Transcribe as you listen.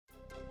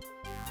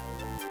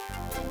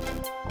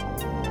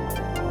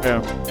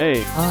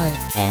M-A-I-N-M-E-N-U.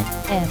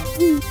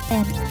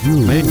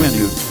 Main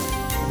menu.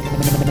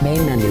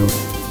 Main menu.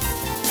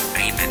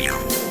 Main menu.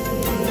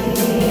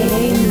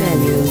 Main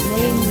menu.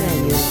 Main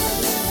menu.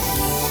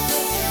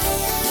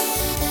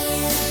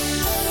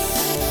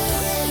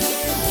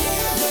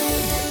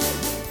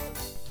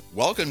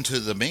 Welcome to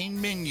the Main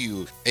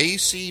Menu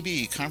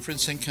ACB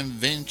Conference and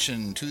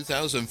Convention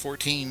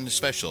 2014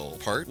 Special,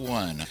 Part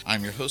 1.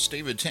 I'm your host,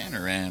 David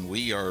Tanner, and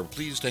we are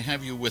pleased to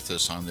have you with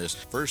us on this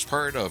first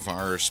part of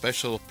our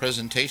special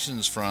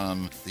presentations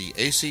from the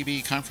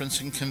ACB Conference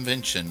and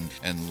Convention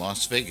in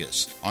Las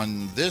Vegas.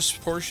 On this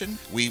portion,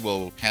 we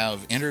will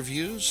have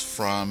interviews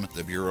from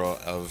the Bureau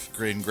of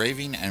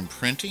Engraving and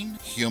Printing,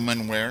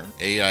 Humanware,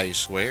 AI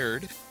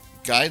Squared,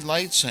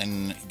 Guidelights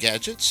and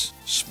Gadgets,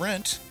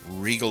 Sprint,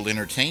 Regal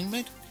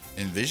Entertainment,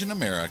 Envision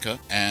America,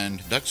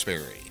 and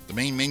Duxbury. The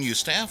Main Menu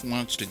staff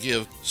wants to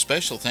give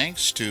special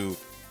thanks to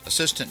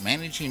Assistant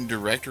Managing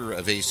Director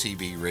of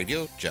ACB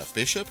Radio, Jeff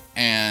Bishop,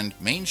 and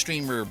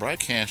Mainstreamer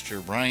broadcaster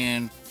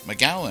Brian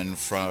McGowan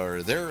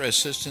for their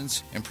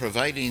assistance in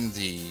providing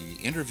the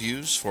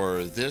interviews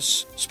for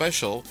this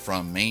special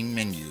from Main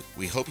Menu.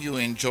 We hope you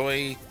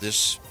enjoy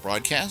this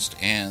broadcast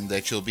and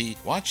that you'll be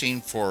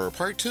watching for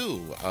part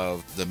 2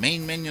 of the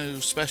Main Menu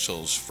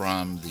specials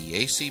from the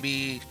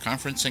ACB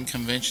Conference and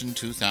Convention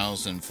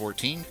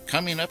 2014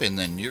 coming up in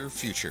the near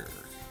future.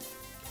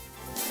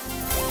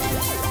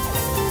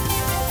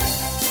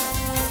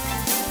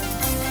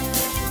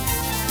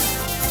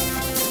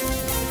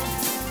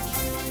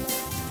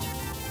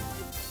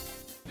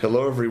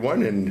 Hello,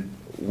 everyone, and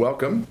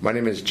welcome. My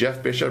name is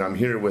Jeff Bishop. I'm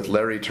here with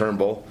Larry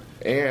Turnbull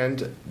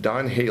and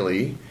Don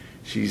Haley.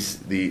 She's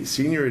the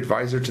Senior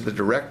Advisor to the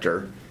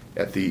Director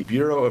at the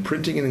Bureau of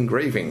Printing and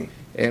Engraving.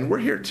 And we're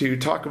here to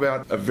talk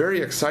about a very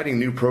exciting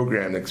new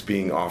program that's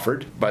being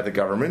offered by the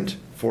government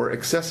for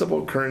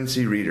accessible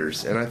currency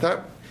readers. And I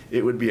thought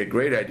it would be a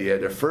great idea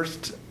to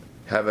first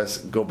have us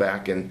go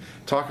back and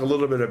talk a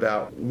little bit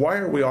about why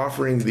are we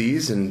offering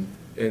these and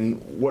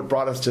what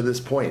brought us to this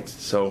point.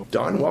 So,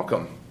 Don,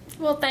 welcome.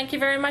 Well, thank you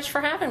very much for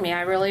having me.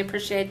 I really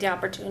appreciate the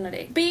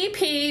opportunity.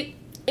 BEP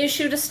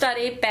issued a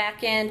study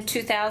back in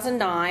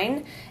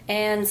 2009,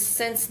 and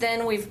since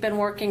then we've been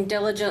working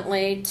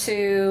diligently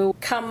to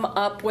come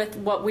up with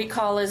what we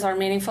call as our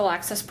Meaningful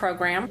Access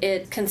Program.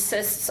 It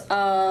consists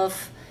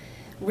of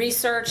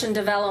research and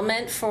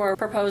development for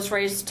proposed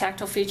raised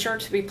tactile feature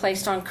to be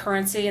placed on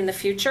currency in the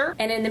future.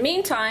 And in the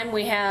meantime,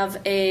 we have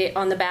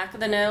on the back of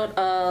the note,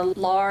 a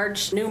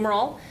large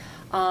numeral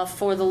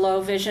for the low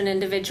vision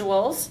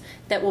individuals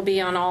that will be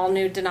on all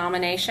new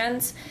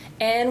denominations.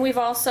 And we've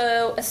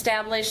also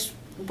established,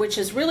 which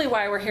is really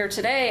why we're here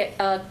today,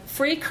 a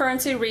free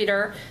currency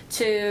reader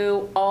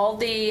to all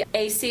the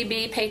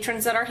ACB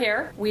patrons that are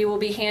here. We will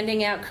be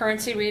handing out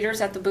currency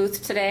readers at the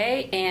booth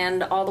today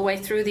and all the way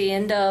through the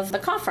end of the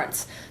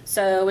conference.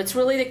 So it's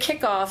really the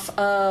kickoff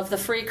of the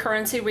free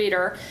currency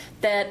reader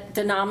that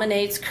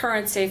denominates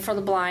currency for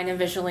the blind and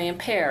visually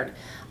impaired.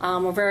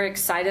 We're very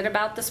excited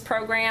about this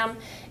program.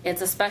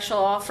 It's a special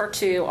offer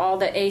to all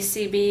the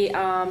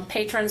ACB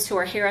patrons who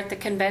are here at the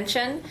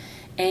convention,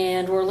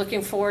 and we're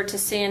looking forward to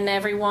seeing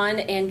everyone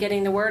and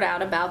getting the word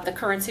out about the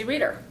currency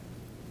reader.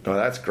 Oh,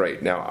 that's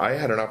great. Now, I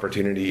had an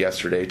opportunity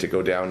yesterday to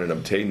go down and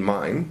obtain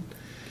mine,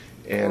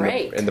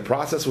 and the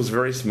process was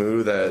very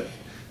smooth.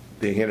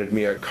 They handed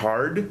me a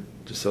card,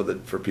 just so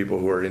that for people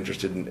who are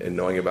interested in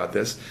knowing about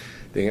this,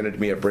 they handed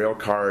me a Braille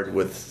card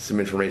with some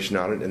information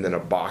on it, and then a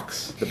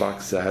box. The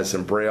box has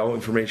some Braille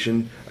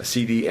information, a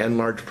CD, and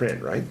large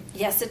print, right?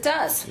 Yes, it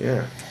does.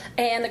 Yeah.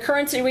 And the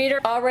currency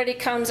reader already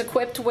comes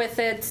equipped with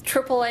its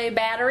AAA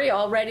battery,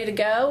 all ready to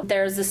go.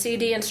 There's the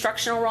CD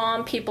instructional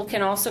ROM. People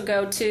can also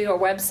go to our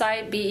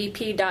website,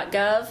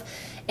 bep.gov,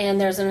 and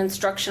there's an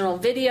instructional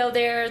video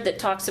there that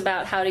talks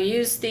about how to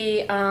use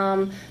the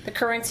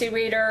currency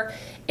reader.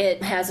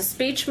 It has a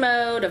speech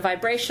mode, a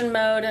vibration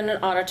mode, and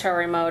an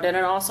auditory mode, and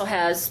it also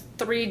has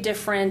 3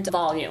 different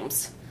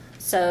volumes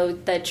so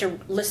that your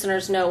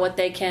listeners know what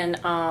they can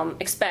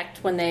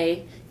expect when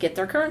they get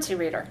their currency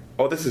reader.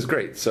 Oh, this is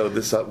great. So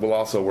this will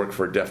also work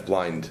for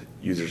deaf-blind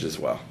users as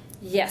well.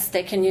 Yes,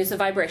 they can use the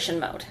vibration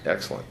mode.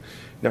 Excellent.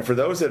 Now, for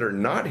those that are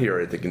not here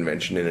at the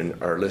convention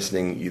and are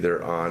listening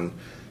either on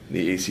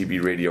the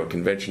ACB Radio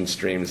convention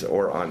streams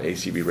or on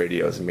ACB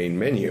Radio's Main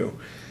Menu,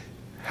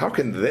 how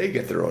can they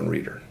get their own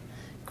reader?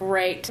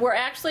 Great. We're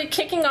actually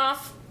kicking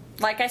off,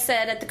 like I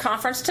said, at the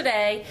conference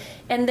today,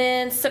 and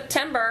then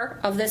September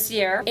of this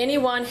year,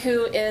 anyone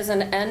who is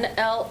an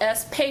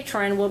NLS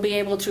patron will be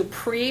able to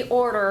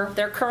pre-order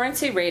their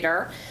currency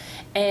reader,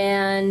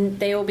 and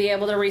they will be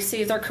able to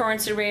receive their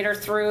currency reader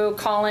through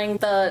calling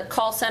the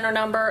call center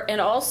number. And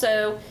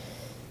also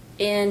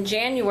in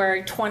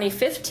January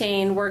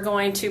 2015, we're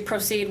going to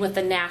proceed with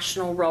the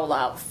national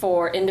rollout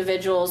for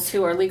individuals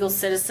who are legal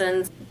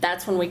citizens.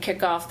 That's when we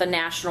kick off the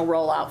national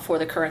rollout for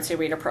the currency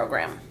reader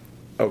program.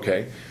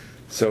 Okay.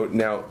 So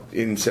now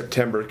in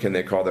September, can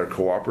they call their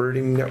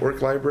cooperating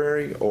network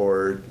library,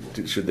 or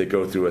should they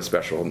go through a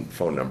special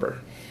phone number?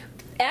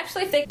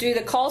 Actually, if they do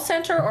the call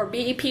center or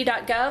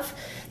bep.gov,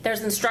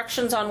 there's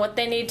instructions on what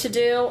they need to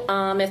do.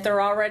 If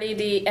they're already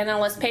the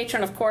NLS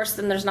patron, of course,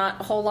 then there's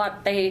not a whole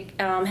lot they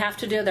have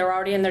to do. They're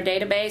already in their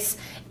database,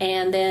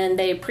 and then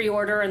they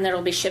pre-order, and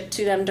it'll be shipped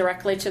to them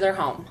directly to their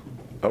home.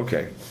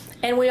 Okay.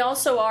 And we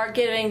also are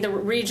giving the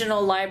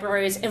regional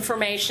libraries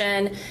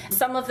information.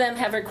 Some of them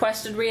have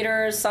requested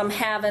readers, some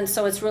haven't,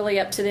 so it's really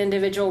up to the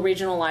individual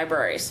regional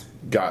libraries.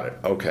 Got it.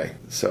 Okay.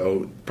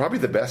 So probably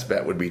the best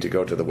bet would be to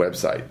go to the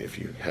website if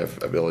you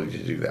have ability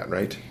to do that,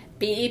 right?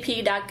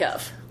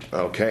 bep.gov.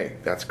 Okay,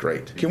 that's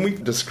great. Can we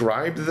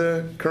describe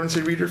the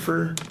currency reader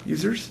for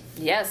users?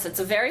 Yes, it's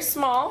a very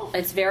small,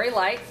 it's very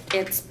light.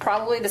 It's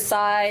probably the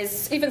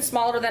size, even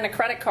smaller than a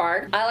credit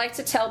card. I like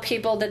to tell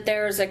people that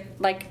there's a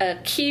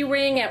key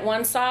ring at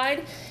one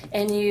side,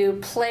 and you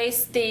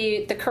place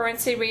the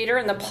currency reader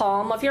in the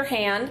palm of your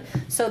hand.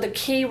 So the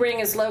key ring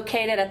is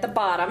located at the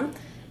bottom,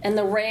 and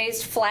the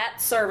raised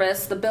flat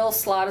surface, the bill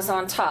slot, is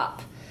on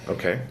top.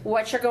 Okay.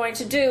 What you're going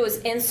to do is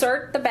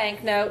insert the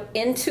banknote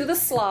into the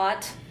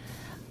slot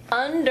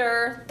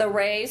under the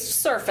raised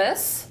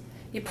surface.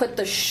 You put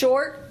the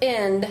short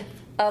end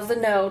of the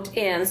note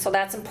in, so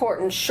that's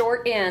important,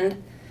 short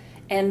end,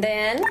 and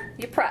then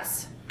you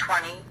press.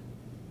 20.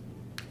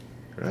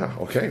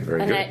 Okay,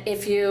 very And good. that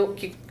if you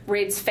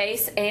reads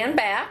face and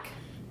back.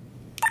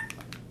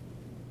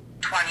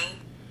 20.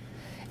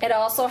 It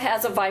also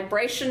has a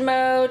vibration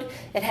mode,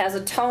 it has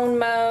a tone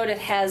mode, it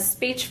has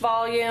speech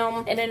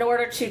volume, and in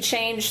order to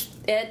change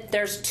it,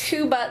 there's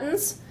 2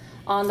 buttons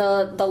on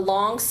the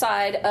long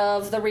side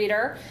of the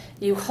reader.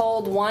 You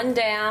hold one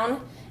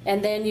down,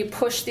 and then you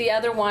push the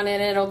other one,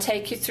 and it'll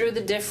take you through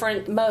the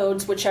different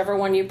modes, whichever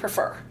one you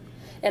prefer.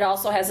 It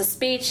also has a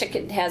speech,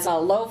 it has a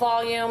low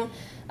volume,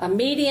 a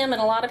medium,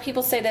 and a lot of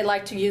people say they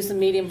like to use the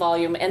medium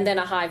volume, and then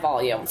a high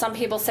volume. Some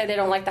people say they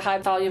don't like the high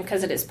volume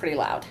because it is pretty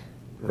loud.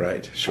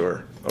 Right,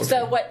 sure. Okay.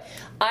 So what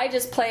I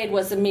just played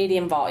was the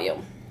medium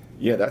volume.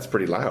 Yeah, that's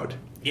pretty loud.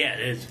 Yeah, it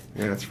is.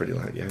 Yeah, that's pretty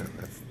loud. Yeah,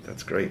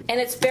 that's great. And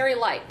it's very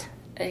light.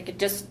 You could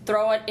just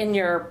throw it in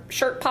your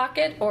shirt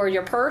pocket or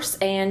your purse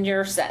and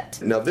you're set.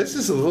 Now, this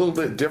is a little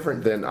bit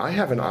different than I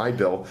have an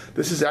iBill.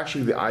 This is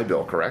actually the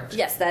iBill, correct?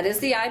 Yes, that is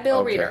the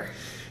iBill reader.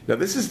 Now,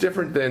 this is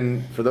different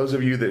than, for those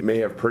of you that may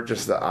have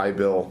purchased the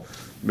iBill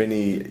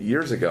many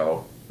years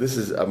ago, this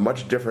is a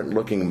much different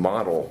looking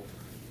model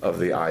of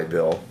the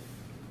iBill.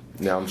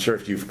 Now, I'm sure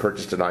if you've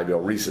purchased an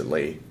iBill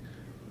recently,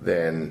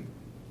 then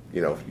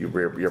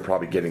you're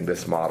probably getting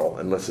this model,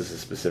 unless this is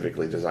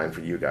specifically designed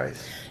for you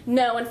guys.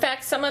 No, in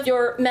fact, some of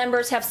your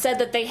members have said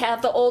that they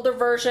have the older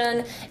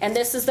version, and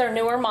this is their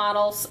newer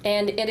models,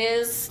 and it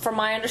is, from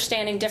my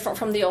understanding, different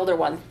from the older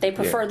one. They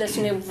prefer this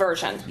new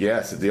version.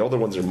 Yes, the older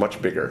ones are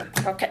much bigger.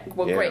 Okay,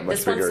 well, Yeah, great. much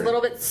This one's bigger. a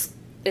little bit,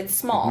 it's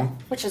small,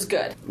 which is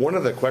good. One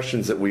of the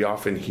questions that we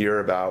often hear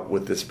about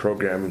with this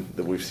program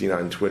that we've seen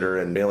on Twitter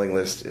and mailing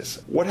list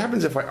is, what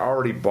happens if I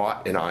already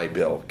bought an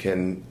iBill?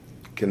 Can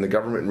the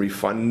government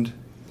refund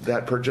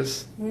that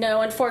purchase?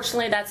 No,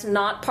 unfortunately, that's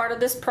not part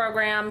of this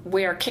program.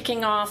 We are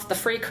kicking off the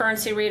free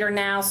currency reader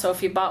now, so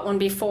if you bought one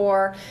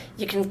before,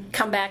 you can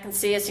come back and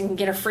see us. You can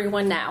get a free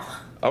one now.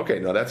 Okay,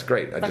 no, that's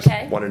great. I just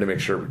Okay. wanted to make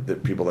sure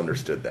that people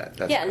understood that.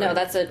 That's Yeah, no, great.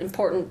 that's an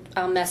important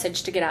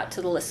message to get out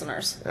to the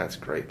listeners. That's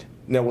great.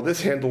 Now, will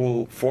this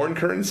handle foreign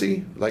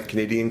currency, like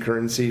Canadian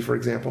currency, for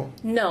example?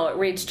 No, it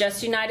reads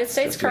just United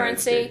States Just United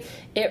currency. States.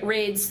 It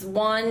reads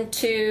 1,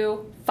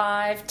 2,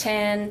 5,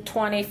 10,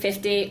 20,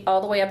 50,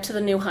 all the way up to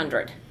the new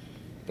 100.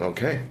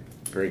 Okay,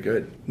 very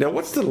good. Now,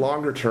 what's the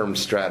longer-term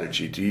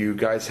strategy? Do you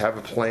guys have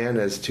a plan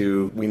as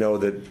to, we know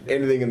that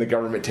anything in the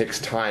government takes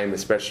time,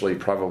 especially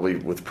probably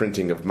with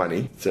printing of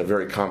money. It's a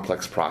very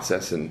complex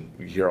process, and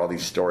we hear all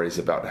these stories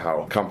about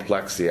how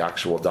complex the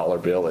actual dollar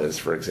bill is,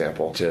 for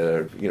example,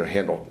 to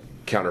handle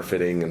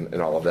counterfeiting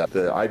and all of that.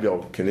 The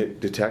iBill, can it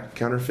detect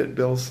counterfeit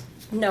bills?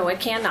 No, it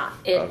cannot.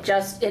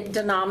 It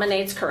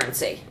denominates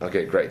currency.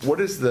 Okay, great.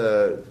 What is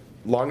the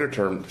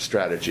longer-term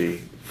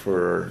strategy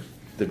for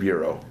the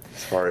Bureau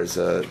as far as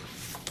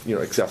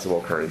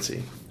accessible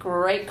currency?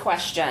 Great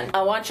question.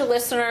 I want your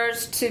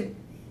listeners to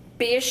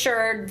be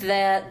assured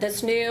that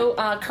this new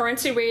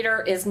currency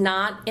reader is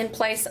not in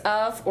place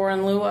of or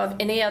in lieu of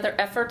any other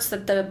efforts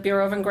that the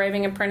Bureau of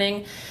Engraving and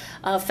Printing,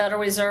 Federal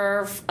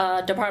Reserve,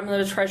 Department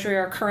of the Treasury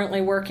are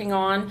currently working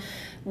on,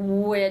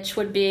 which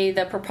would be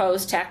the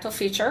proposed tactile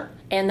feature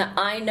and the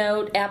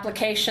iNote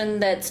application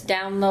that's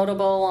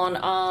downloadable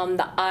on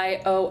the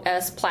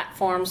iOS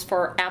platforms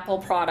for Apple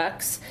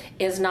products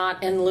is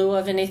not in lieu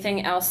of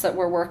anything else that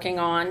we're working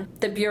on.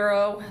 The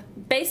Bureau,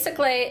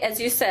 basically, as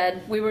you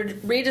said, we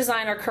would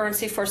redesign our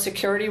currency for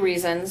security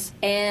reasons,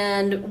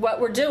 and what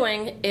we're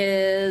doing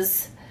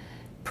is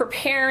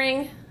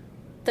preparing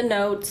the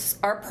notes,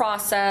 our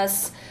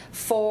process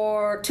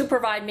to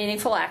provide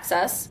meaningful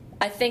access.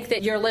 I think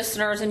that your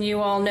listeners and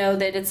you all know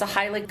that it's a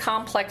highly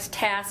complex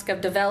task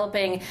of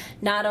developing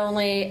not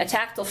only a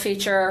tactile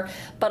feature,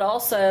 but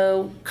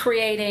also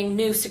creating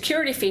new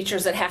security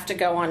features that have to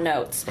go on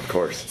notes. Of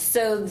course.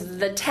 So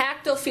the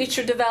tactile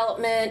feature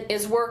development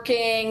is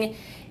working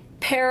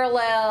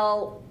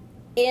parallel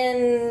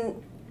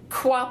in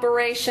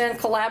cooperation,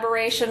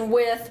 collaboration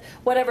with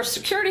whatever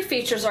security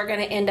features are going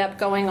to end up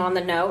going on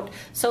the note.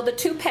 So the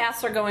two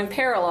paths are going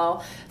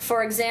parallel.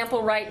 For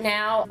example, right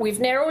now, we've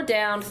narrowed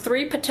down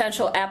 3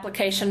 potential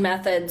application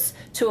methods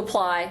to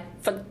apply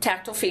for the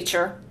tactile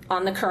feature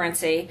on the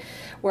currency.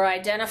 We're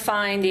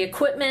identifying the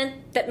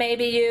equipment that may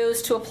be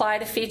used to apply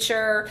the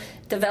feature,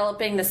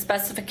 developing the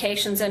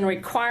specifications and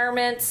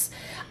requirements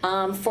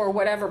for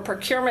whatever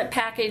procurement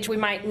package we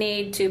might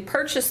need to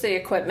purchase the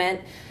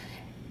equipment.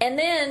 And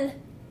then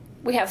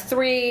we have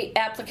 3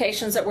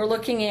 applications that we're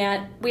looking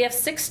at. We have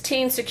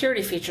 16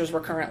 security features we're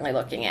currently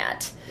looking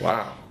at.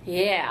 Wow.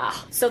 Yeah.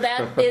 So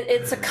that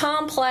it's a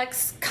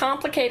complex,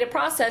 complicated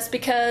process,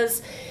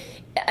 because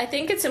I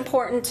think it's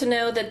important to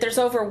know that there's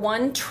over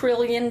 $1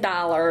 trillion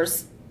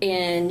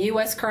in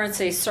U.S.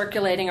 currency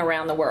circulating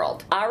around the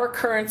world. Our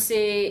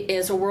currency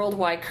is a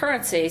worldwide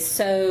currency,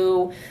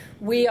 so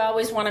we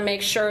always want to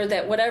make sure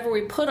that whatever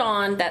we put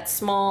on that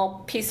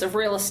small piece of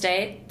real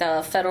estate,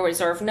 the Federal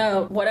Reserve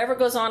note, whatever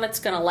goes on, it's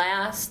going to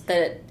last,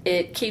 that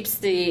it keeps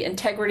the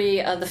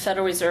integrity of the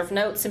Federal Reserve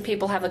notes, and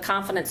people have the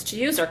confidence to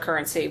use our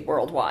currency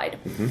worldwide.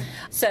 Mm-hmm.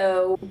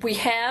 So we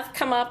have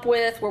come up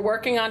with, we're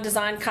working on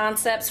design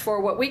concepts for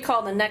what we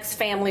call the next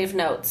family of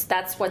notes.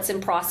 That's what's in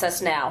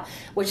process now,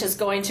 which is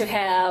going to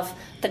have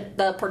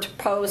the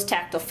proposed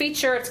tactile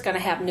feature. It's going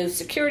to have new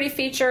security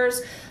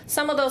features.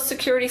 Some of those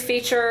security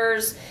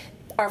features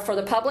are for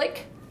the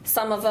public.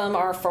 Some of them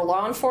are for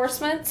law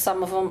enforcement.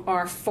 Some of them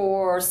are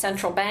for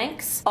central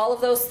banks. All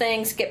of those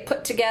things get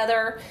put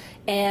together,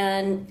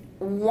 and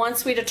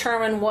once we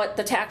determine what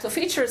the tactile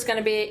feature is going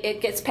to be,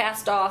 it gets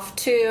passed off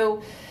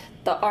to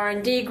the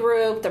R&D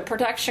group, the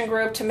production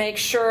group, to make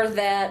sure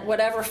that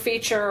whatever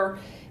feature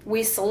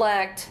we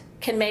select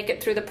can make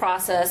it through the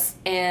process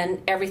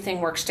and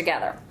everything works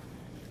together.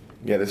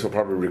 Yeah, this will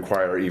probably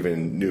require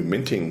even new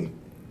minting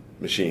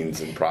machines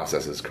and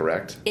processes,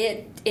 correct?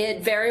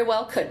 It very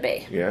well could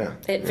be. Yeah.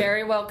 It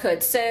very well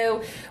could.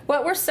 So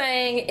what we're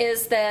saying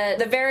is that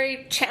the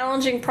very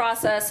challenging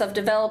process of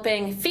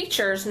developing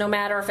features, no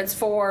matter if it's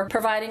for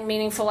providing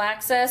meaningful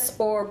access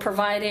or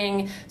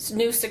providing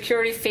new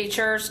security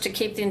features to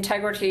keep the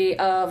integrity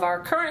of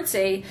our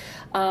currency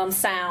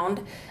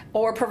sound,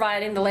 or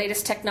providing the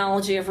latest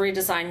technology of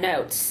redesigned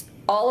notes,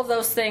 all of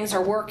those things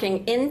are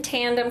working in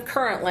tandem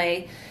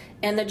currently.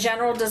 And the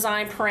general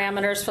design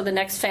parameters for the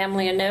next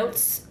family of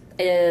notes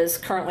is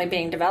currently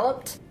being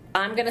developed.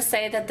 I'm going to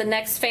say that the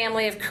next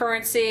family of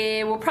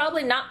currency will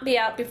probably not be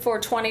out before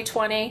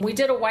 2020. We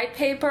did a white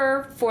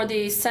paper for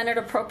the Senate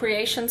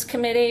Appropriations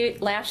Committee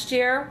last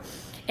year.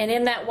 And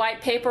in that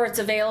white paper, it's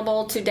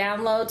available to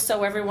download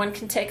so everyone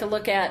can take a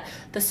look at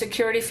the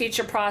security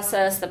feature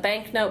process, the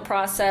banknote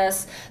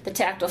process, the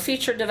tactile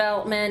feature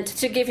development,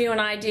 to give you an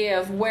idea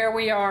of where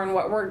we are and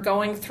what we're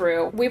going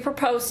through. We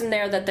proposed in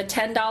there that the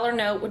 $10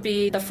 note would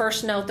be the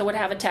first note that would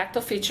have a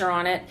tactile feature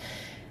on it,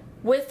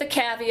 with the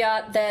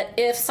caveat that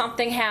if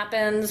something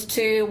happens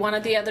to one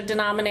of the other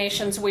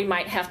denominations, we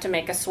might have to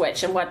make a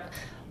switch. And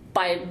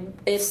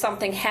if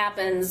something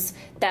happens,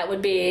 that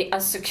would be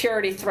a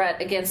security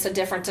threat against a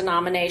different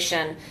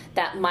denomination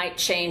that might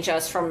change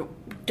us from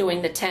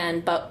doing the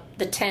 10, but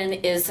the 10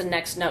 is the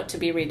next note to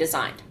be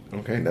redesigned.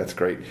 Okay, that's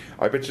great.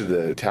 I bet you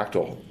the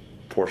tactile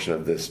portion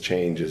of this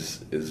change is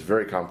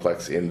very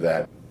complex, in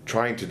that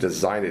trying to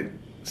design it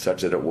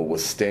such that it will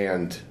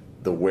withstand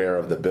the wear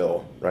of the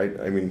bill, right?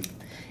 I mean,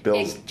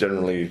 bills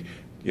generally,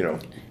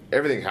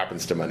 everything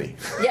happens to money.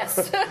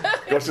 Yes.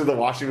 Goes through the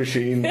washing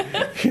machine,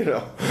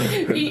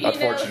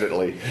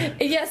 unfortunately.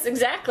 Yes,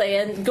 exactly.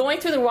 And going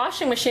through the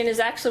washing machine is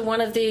actually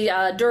one of the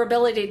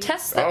durability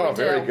tests that we do. Oh,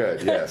 very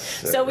good,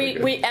 yes. So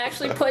we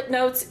actually put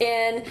notes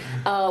in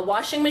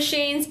washing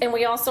machines, and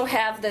we also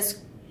have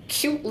this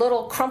cute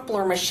little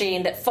crumpler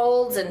machine that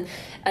folds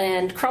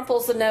and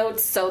crumples the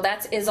notes. So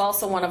that is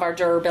also one of our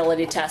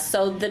durability tests.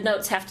 So the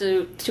notes have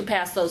to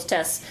pass those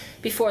tests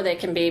before they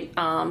can be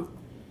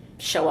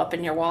show up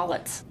in your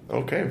wallets.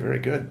 Okay, very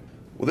good.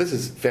 Well, this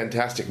is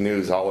fantastic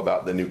news all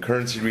about the new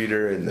currency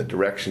reader and the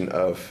direction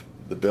of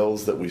the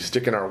bills that we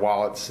stick in our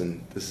wallets.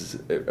 And this is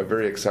a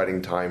very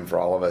exciting time for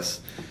all of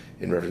us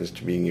in reference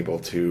to being able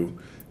to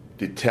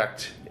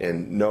detect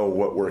and know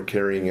what we're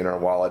carrying in our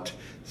wallet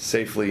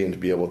safely, and to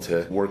be able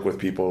to work with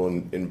people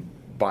in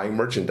buying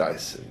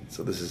merchandise. And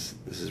so this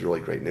is really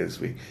great news.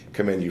 We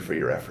commend you for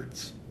your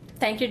efforts.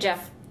 Thank you,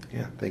 Jeff.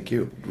 Yeah, thank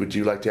you. Would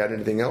you like to add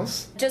anything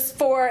else? Just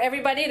for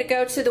everybody to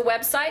go to the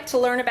website to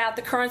learn about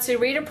the Currency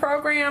Reader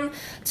program,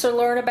 to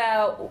learn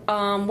about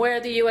where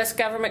the U.S.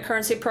 government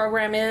currency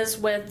program is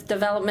with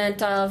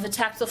development of a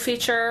tactile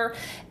feature,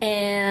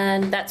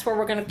 and that's where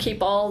we're going to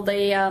keep all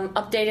the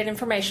updated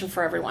information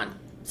for everyone.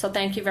 So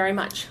thank you very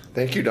much.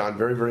 Thank you, Don,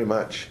 very, very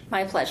much.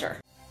 My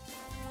pleasure.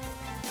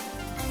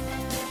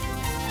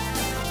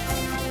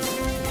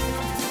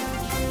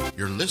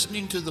 You're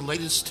listening to the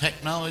latest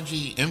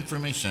technology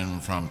information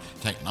from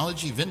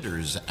technology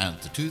vendors at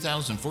the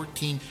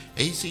 2014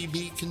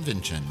 ACB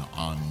Convention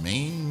on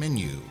Main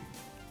Menu.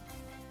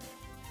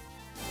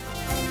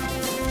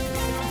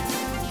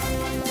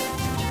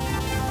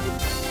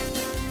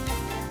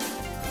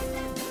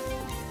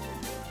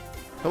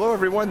 Hello,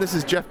 everyone. This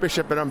is Jeff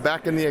Bishop, and I'm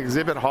back in the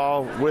exhibit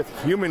hall with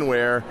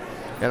Humanware,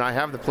 and I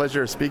have the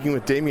pleasure of speaking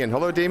with Damien.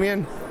 Hello,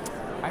 Damien.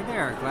 Hi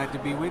there. Glad to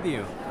be with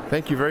you.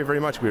 Thank you very, very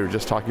much. We were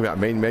just talking about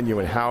Main Menu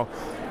and how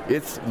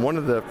it's one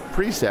of the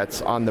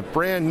presets on the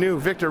brand new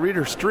Victor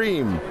Reader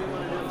Stream.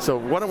 So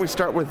why don't we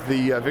start with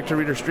the Victor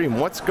Reader Stream?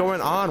 What's going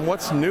on?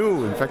 What's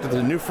new? In fact, it's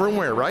a new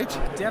firmware, right?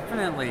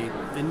 Definitely.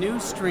 The new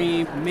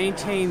Stream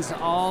maintains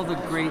all the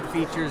great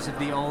features of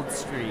the old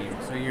Stream.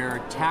 So your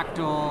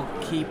tactile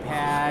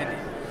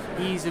keypad,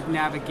 ease of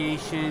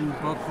navigation,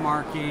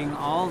 bookmarking,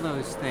 all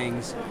those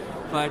things.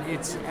 But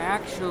it's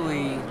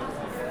actually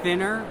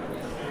thinner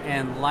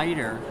and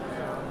lighter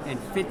and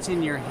fits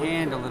in your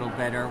hand a little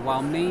better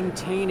while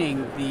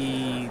maintaining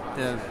the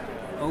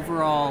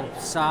overall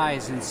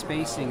size and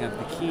spacing of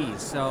the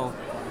keys. So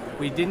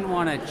we didn't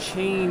want to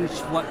change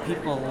what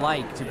people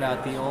liked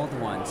about the old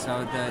one.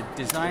 So the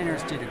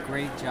designers did a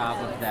great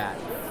job of that.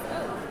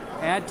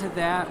 Add to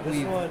that,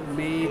 we've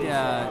made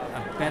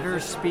a better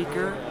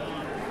speaker.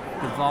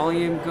 The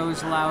volume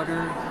goes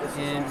louder,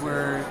 and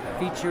we're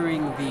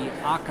featuring the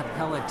a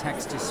cappella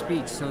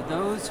text-to-speech. So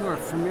those who are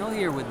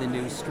familiar with the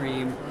new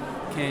Stream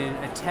can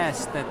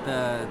attest that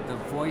the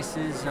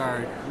voices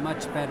are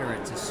much better.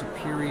 It's a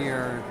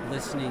superior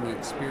listening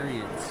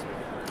experience.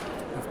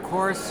 Of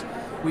course,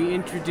 we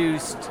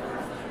introduced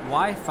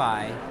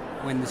Wi-Fi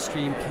when the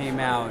Stream came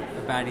out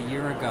about a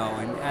year ago,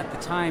 and at the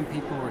time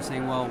people were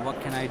saying, well, what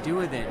can I do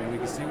with it? And we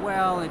could say,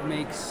 well, it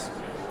makes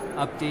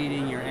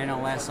updating your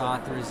NLS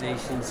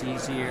authorizations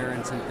easier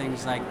and some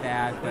things like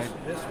that, but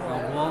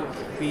we'll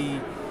be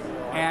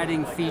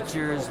adding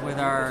features with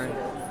our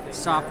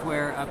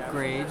software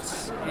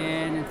upgrades,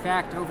 and in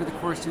fact over the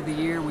course of the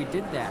year we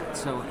did that.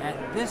 So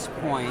at this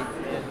point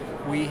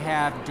we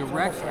have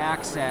direct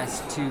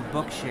access to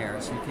Bookshare.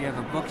 So if you have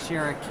a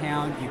Bookshare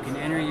account, you can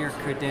enter your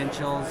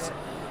credentials,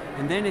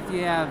 and then if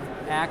you have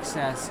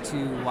access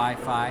to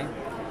Wi-Fi,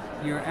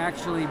 you're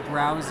actually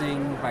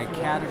browsing by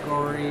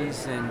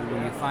categories, and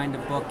when you find a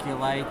book you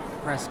like,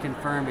 press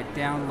confirm, it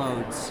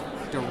downloads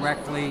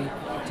directly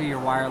to your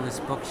wireless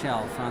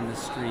bookshelf on the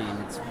Stream.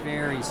 It's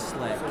very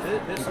slick.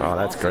 Oh,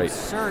 that's great.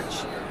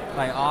 Search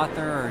by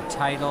author or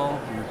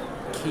title, and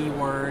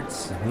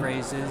keywords,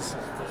 phrases.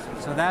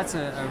 So that's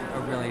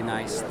a really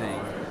nice thing.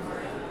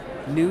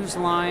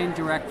 Newsline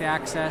direct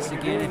access.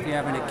 Again, if you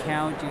have an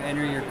account, you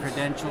enter your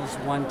credentials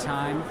one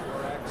time,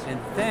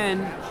 and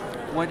then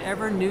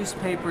whatever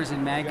newspapers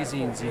and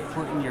magazines you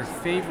put in your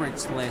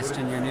favorites list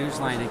in your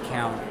Newsline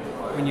account,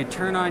 when you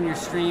turn on your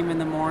Stream in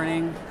the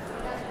morning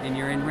and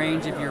you're in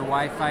range of your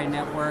Wi-Fi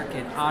network,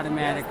 it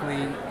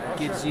automatically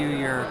gives you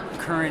your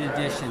current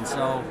edition.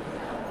 So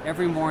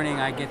every morning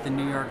I get the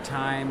New York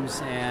Times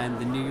and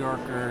the New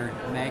Yorker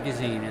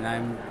magazine, and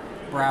I'm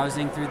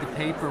browsing through the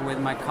paper with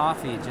my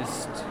coffee.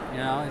 Just,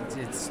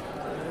 it's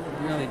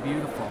really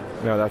beautiful.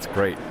 No, that's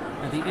great.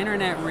 Now, the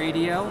internet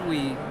radio,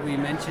 we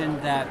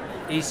mentioned that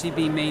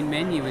ACB Main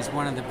Menu is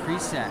one of the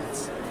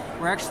presets.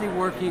 We're actually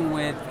working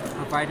with a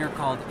provider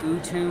called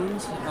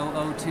OOtunes,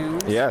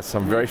 OOtunes. Yes,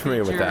 I'm very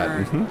familiar with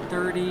that.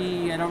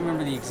 30, I don't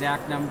remember the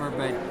exact number,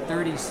 but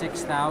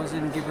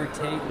 36,000, give or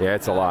take. Yeah,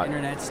 it's a lot.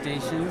 Internet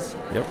stations.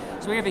 Yep.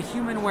 So we have a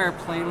Humanware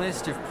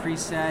playlist of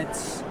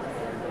presets,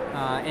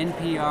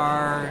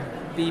 NPR,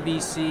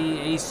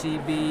 BBC,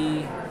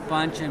 ACB,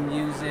 bunch of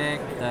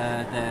music,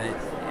 the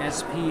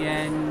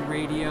SPN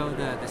radio,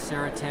 the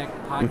Saratech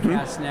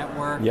podcast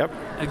network. Yep.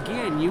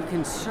 Again, you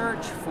can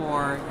search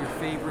for your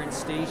favorite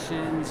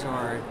stations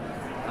or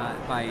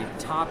by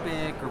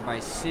topic or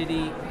by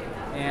city.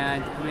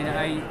 And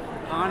I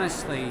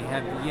honestly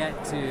have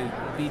yet to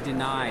be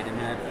denied.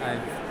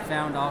 I've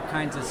found all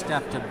kinds of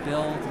stuff to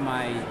build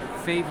my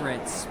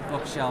favorites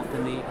bookshelf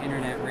in the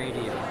internet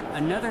radio.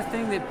 Another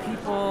thing that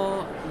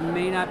people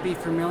may not be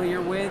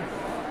familiar with,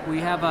 we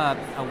have a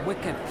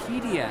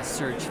Wikipedia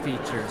search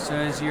feature. So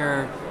as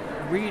you're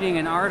reading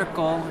an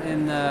article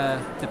in the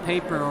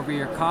paper over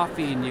your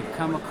coffee and you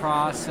come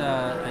across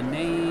a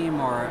name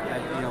or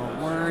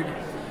a word,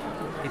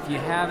 if you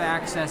have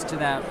access to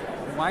that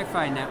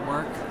Wi-Fi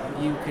network,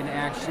 you can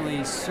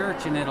actually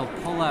search and it'll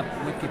pull up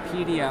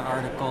Wikipedia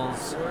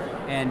articles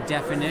and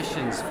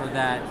definitions for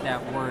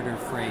that word or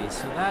phrase.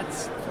 So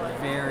that's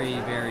very,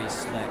 very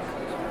slick.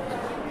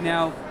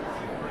 Now,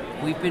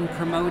 we've been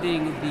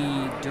promoting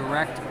the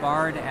direct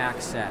BARD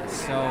access.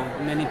 So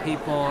many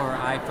people or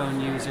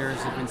iPhone users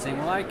have been saying,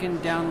 well, I can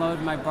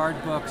download my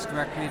BARD books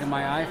directly to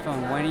my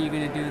iPhone. When are you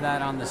going to do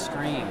that on the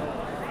Stream?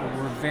 Well,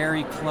 we're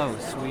very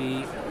close.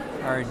 We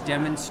are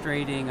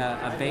demonstrating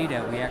a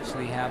beta. We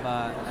actually have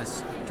a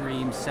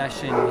Stream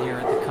session here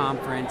at the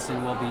conference,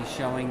 and we'll be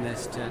showing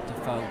this to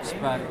folks.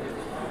 But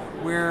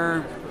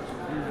we're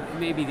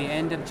maybe the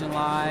end of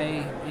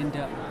July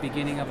into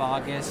beginning of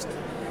August.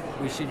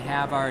 We should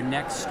have our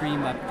next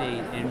Stream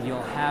update, and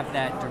you'll have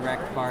that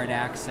direct BARD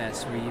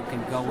access where you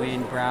can go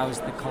in, browse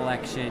the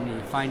collection, you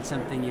find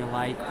something you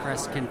like,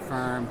 press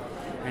confirm,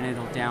 and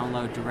it'll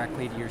download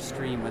directly to your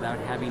stream without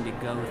having to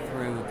go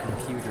through a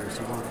computer.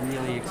 So we're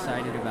really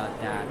excited about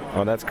that.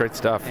 Oh, that's great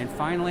stuff. And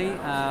finally,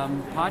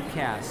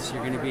 podcasts.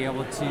 You're going to be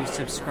able to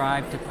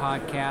subscribe to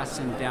podcasts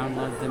and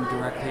download them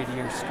directly to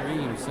your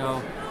stream.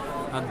 So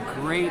a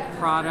great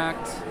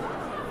product,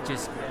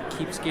 just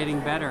keeps getting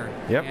better.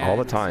 Yep, all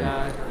the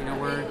time.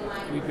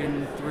 We've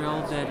been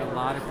thrilled that a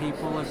lot of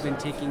people have been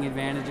taking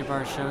advantage of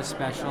our show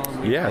special.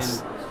 And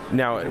Yes.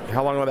 Now,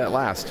 how long will that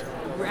last?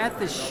 We're at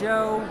the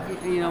show,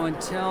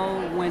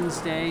 until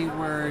Wednesday.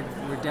 We're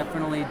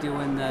definitely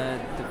doing the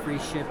free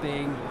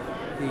shipping,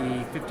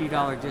 the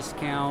 $50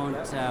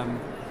 discount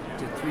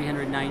to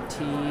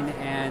 $319,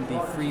 and the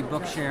free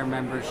Bookshare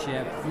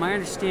membership. My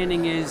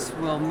understanding is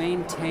we'll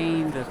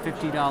maintain the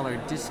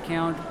 $50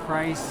 discount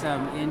price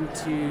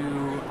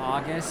into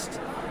August,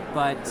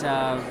 but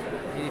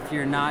if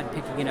you're not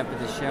picking it up at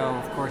the show,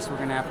 of course we're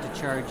going to have to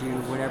charge you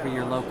whatever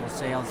your local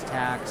sales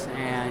tax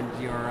and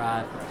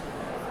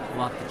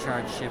we'll have to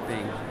charge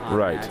shipping on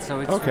Right. that.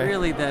 So it's Okay.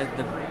 really the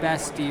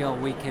best deal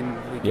we can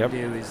Yep.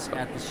 do is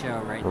at the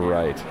show right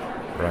now.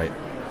 Right.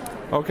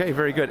 Okay,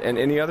 very good. And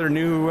any other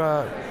new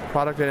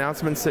product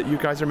announcements that you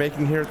guys are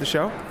making here at the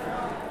show?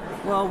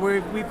 Well,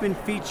 we've been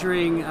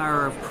featuring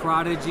our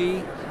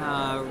Prodigy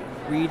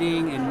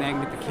reading and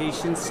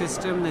magnification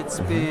system that's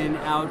been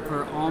out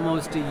for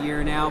almost a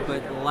year now,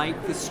 but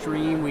like the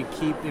stream, we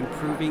keep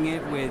improving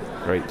it with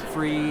Great.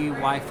 free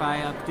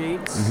Wi-Fi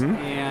updates.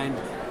 And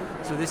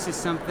so this is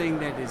something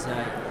that is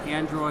an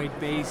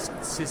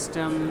Android-based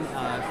system,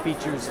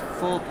 features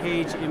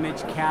full-page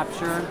image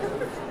capture,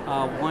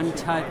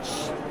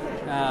 one-touch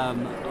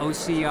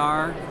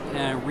OCR,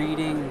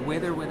 reading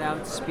with or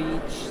without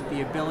speech,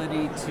 the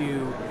ability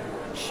to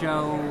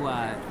show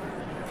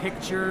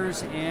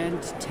pictures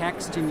and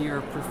text in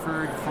your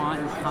preferred font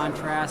and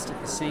contrast at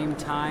the same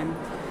time.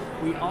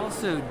 We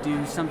also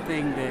do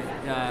something that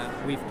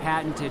we've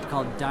patented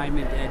called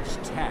Diamond Edge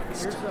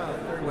Text,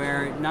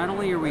 where not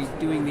only are we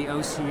doing the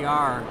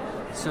OCR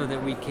so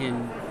that we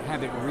can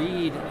have it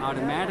read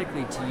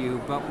automatically to you,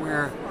 but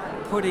we're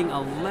putting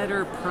a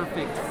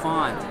letter-perfect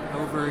font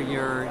over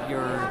your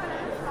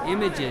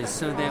images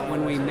so that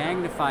when we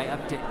magnify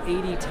up to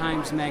 80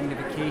 times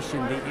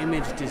magnification, the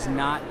image does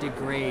not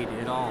degrade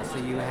at all. So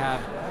you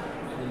have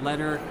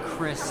letter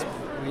crisp,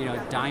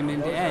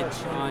 diamond edge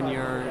on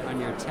your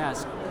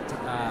test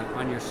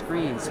on your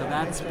screen. So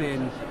that's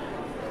been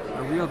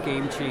a real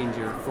game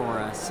changer for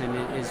us, and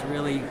it is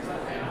really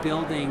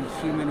building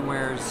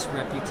HumanWare's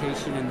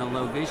reputation in the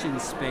low vision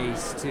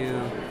space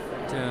to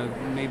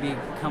maybe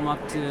come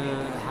up to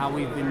how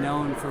we've been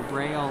known for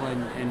Braille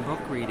and book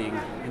reading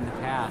in the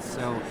past.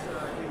 So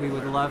we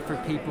would love for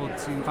people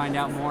to find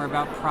out more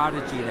about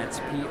Prodigy.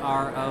 That's Prodigy.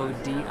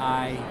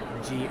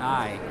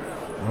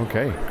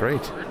 Okay,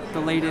 great. The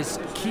latest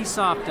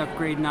Keysoft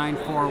Upgrade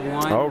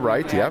 941. Oh,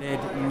 right, We've yep. added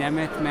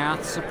Nemeth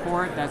math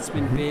support. That's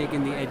been big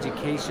in the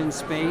education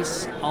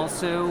space.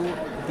 Also,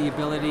 the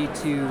ability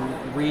to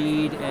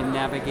read and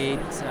navigate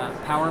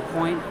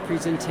PowerPoint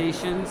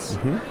presentations.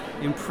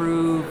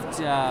 Improved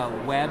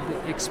web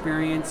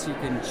experience. You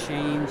can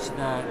change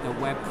the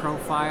web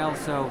profile.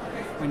 So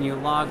when you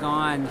log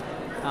on,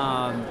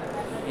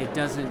 it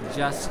doesn't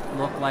just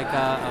look like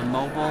a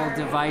mobile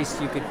device.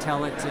 You could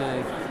tell it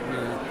to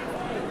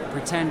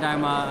pretend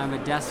I'm a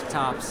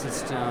desktop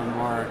system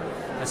or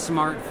a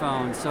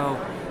smartphone. So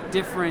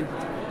different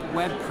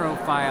web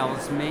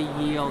profiles may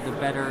yield a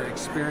better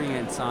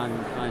experience on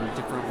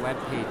different web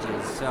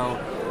pages. So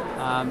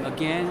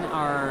again,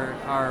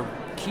 our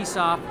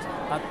Keysoft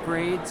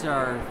upgrades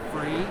are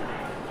free.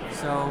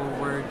 So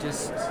we're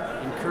just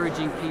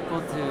encouraging people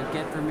to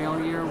get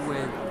familiar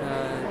with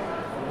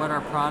what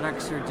our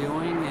products are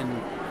doing and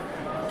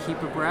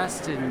keep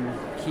abreast and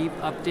keep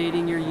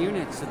updating your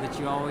unit so that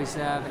you always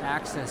have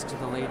access to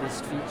the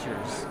latest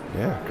features.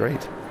 Yeah,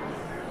 great.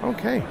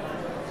 Okay.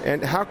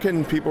 And how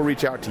can people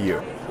reach out to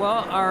you?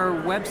 Well, our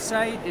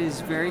website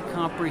is very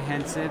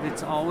comprehensive.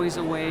 It's always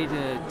a way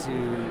to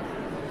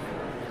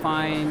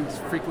find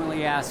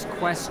frequently asked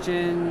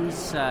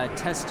questions,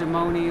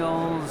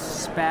 testimonials,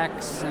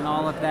 specs, and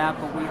all of that.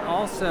 But we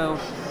also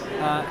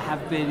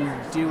have been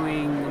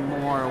doing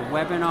more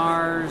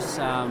webinars,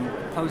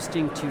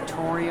 posting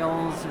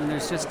tutorials, and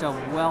there's just a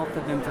wealth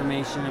of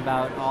information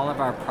about all of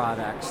our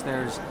products.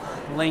 There's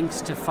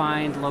links to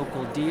find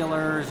local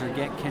dealers or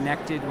get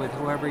connected with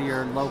whoever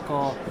your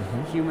local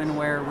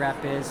HumanWare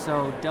rep is.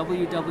 So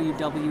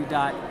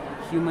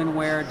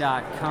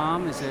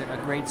www.humanware.com is a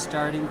great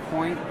starting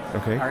point.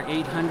 Okay. Our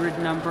 800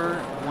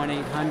 number,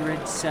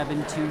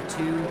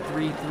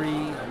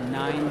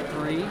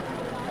 1-800-722-3393.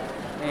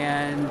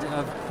 And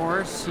of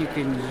course, you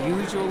can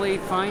usually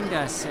find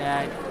us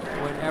at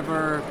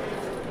whatever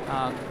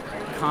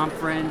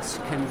conference,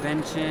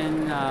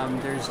 convention.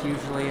 There's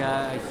usually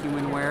a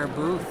HumanWare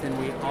booth, and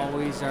we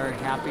always are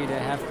happy to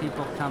have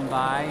people come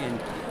by, and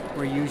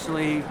we're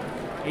usually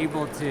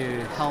able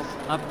to help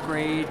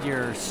upgrade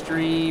your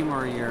stream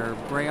or your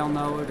Braille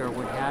note or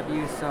what have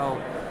you. So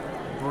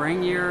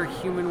bring your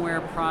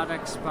Humanware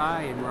products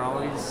by, and we're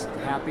always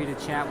happy to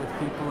chat with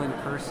people in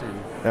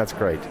person. That's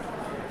great.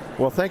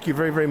 Well, thank you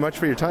very, very much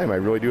for your time. I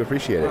really do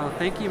appreciate it. Well,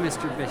 thank you,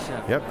 Mr.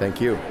 Bishop. Yep,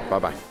 thank you.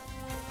 Bye-bye.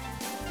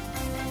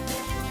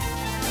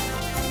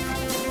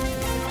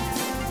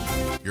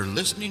 You're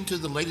listening to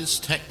the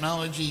latest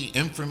technology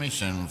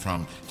information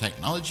from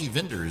technology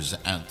vendors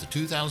at the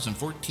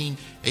 2014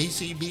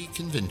 ACB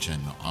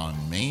Convention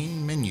on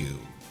Main Menu.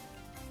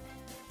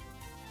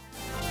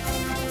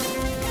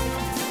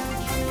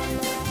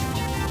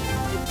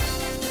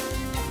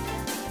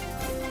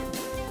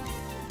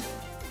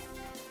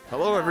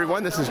 Hello,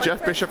 everyone. This is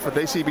Jeff Bishop with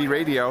ACB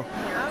Radio,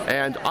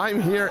 and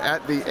I'm here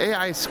at the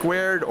AI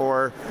Squared,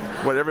 or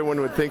what everyone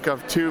would think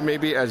of too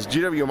maybe as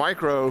GW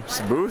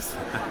Micro's booth.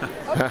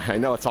 I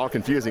know it's all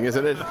confusing,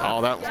 isn't it?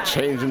 All that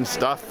changing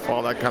stuff,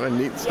 all that kind of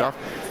neat stuff.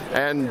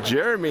 And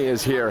Jeremy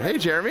is here. Hey,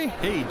 Jeremy.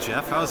 Hey,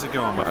 Jeff. How's it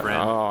going, my friend?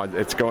 Oh,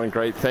 it's going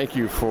great. Thank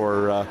you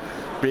for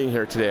being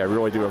here today. I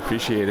really do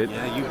appreciate it.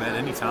 Yeah, you bet.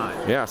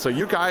 Anytime. Yeah, so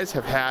you guys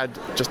have had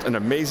just an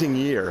amazing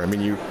year. I mean,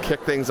 you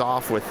kicked things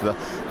off with the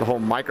whole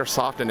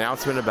Microsoft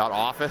announcement about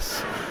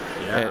Office.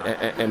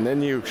 Yeah. And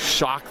then you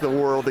shock the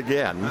world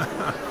again.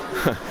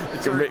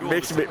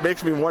 It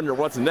makes me wonder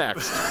what's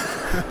next.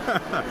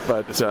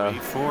 But just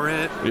wait for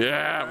it.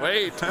 Yeah,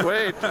 wait.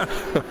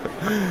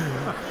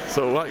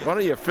 So why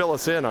don't you fill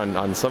us in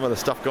on some of the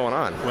stuff going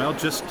on? Well,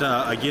 just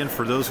again,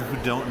 for those who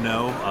don't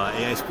know,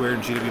 AI Squared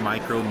and GW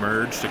Micro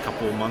merged a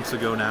couple of months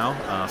ago now.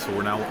 So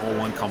we're now all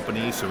one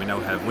company. So we now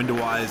have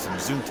Windowise and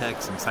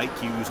ZoomText and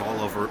SiteQs all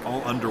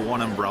under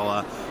one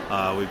umbrella.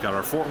 We've got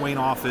our Fort Wayne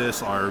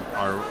office, our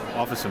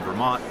office in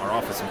Vermont, our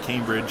office in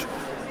Cambridge,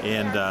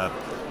 and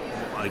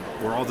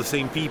we're all the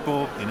same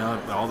people,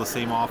 all the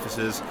same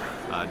offices.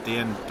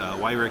 Dan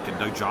Wyrick and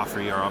Doug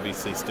Joffrey are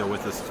obviously still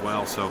with us as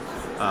well. So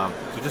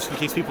just in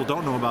case people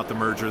don't know about the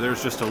merger,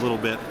 there's just a little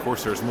bit. Of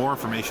course, there's more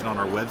information on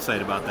our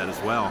website about that as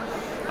well.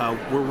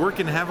 We're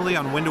working heavily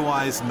on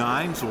Windowise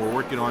 9, so we're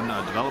working on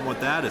development with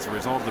that. As a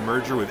result of the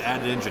merger, we've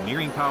added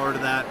engineering power to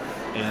that,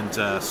 and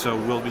so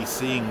we'll be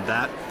seeing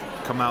that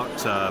come out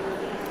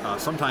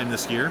sometime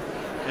this year.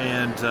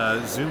 And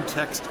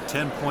ZoomText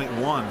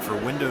 10.1 for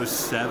Windows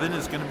 7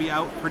 is going to be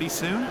out pretty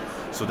soon,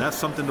 so that's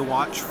something to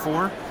watch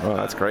for. Oh,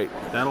 that's great.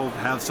 That'll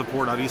have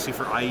support, obviously,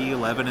 for IE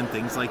 11 and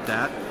things like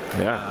that.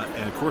 Yeah.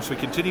 And of course, we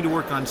continue to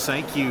work on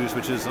SiteQs,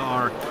 which is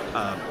our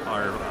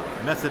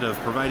method of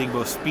providing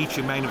both speech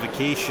and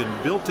magnification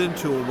built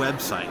into a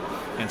website.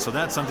 And so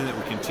that's something that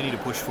we continue to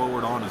push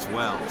forward on as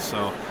well.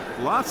 So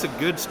lots of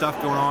good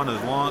stuff going on,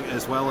 as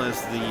well as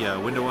the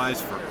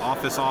Windowise for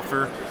Office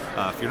offer.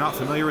 If you're not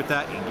familiar with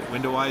that, you can get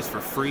Windowise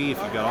for free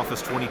if you've got Office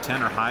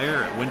 2010 or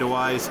higher at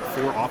Windowise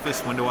for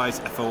Office,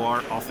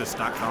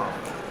 WindowiseForOffice.com.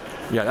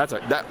 Yeah,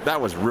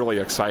 that was really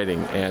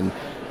exciting, and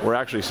we're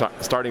actually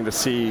starting to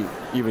see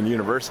even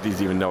universities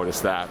even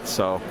notice that.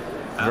 So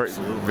very,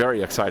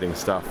 very exciting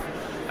stuff.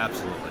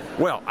 Absolutely.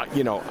 Well,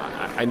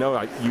 I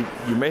know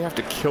you may have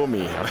to kill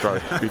me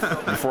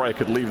before I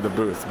could leave the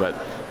booth, but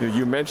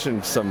you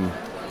mentioned some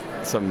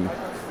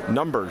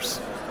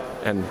numbers,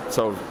 and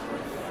so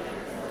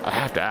I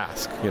have to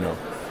ask,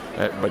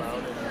 but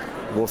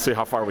we'll see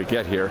how far we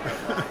get here.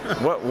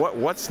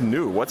 What's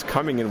new? What's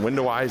coming in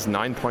Windowise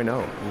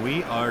 9.0?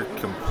 We are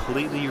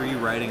completely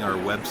rewriting our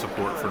web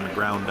support from the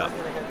ground up.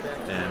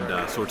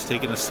 And so it's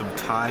taken us some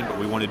time, but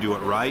we want to do it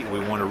right. We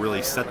want to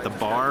really set the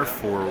bar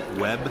for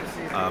web,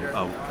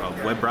 a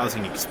web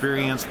browsing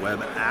experience,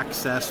 web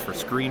access for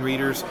screen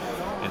readers.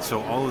 And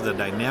so all of the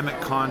dynamic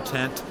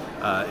content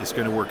is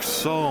going to work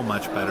so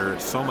much better.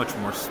 It's so much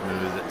more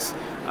smooth.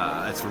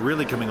 It's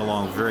really coming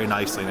along very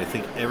nicely, and I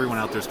think everyone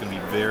out there is going to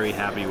be very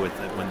happy with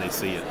it when they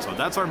see it. So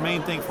that's our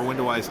main thing for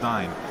Windowise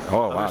 9.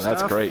 Oh, wow,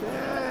 that's great.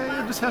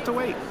 You just have to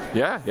wait.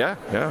 Yeah.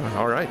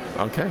 All right.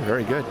 Okay,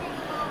 very good.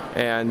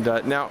 And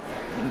now,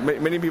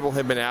 many people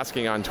have been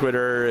asking on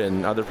Twitter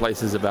and other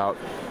places about,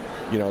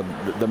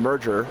 the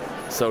merger.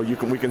 So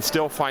we can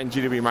still find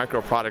GW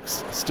Micro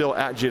products still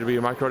at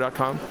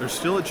gwmicro.com? They're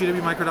still at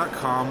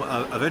gwmicro.com.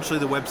 Eventually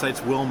the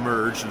websites will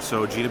merge, and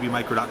so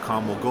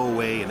gwmicro.com will go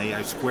away, and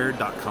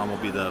AIsquared.com will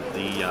be the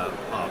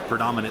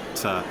predominant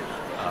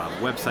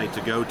website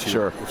to go to.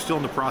 Sure. We're still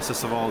in the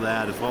process of all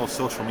that, as well as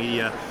social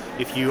media.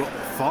 If you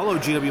follow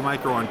GW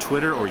Micro on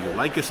Twitter or you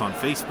like us on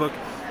Facebook,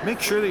 make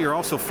sure that you're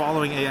also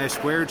following AI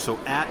Squared, so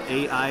at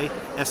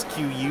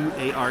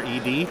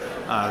AISQUARED.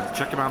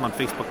 Check them out on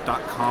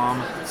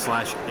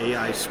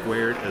Facebook.com/AI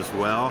Squared as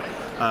well.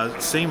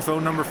 Same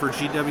phone number for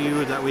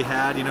GW that we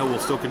had. We'll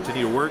still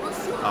continue to work.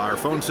 Our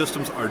phone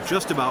systems are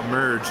just about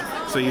merged,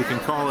 so you can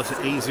call us at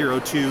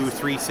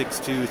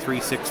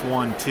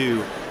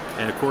 802-362-3612.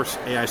 And of course,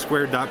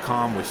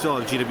 AISquared.com. We still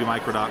have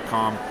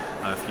GWMicro.com.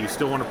 If you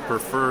still want to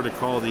prefer to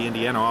call the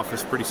Indiana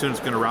office, pretty soon it's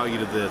going to route you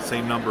to the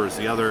same number as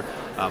the other.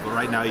 But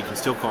right now you can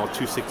still call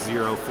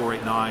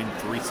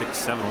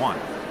 260-489-3671.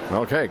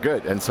 Okay,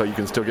 good. And so you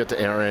can still get to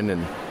Aaron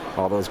and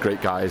all those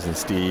great guys and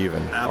Steve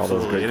and Absolutely. all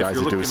those great guys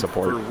who do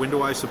support. For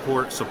Windows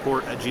support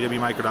at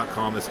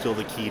gwmicro.com is still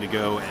the key to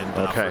go, and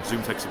for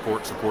ZoomTech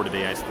support at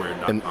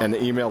AI-squared.com. And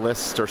the email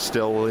lists are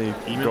still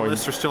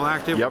lists are still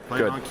active. Yep, We're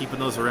planning on keeping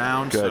those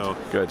around.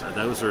 Good.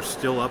 Those are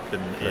still up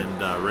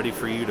and ready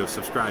for you to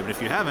subscribe. And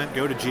if you haven't,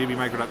 go to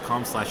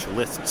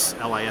gwmicro.com/lists,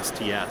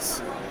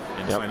 LISTS.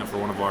 And sign up for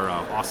one of our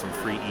awesome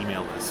free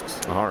email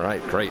lists. All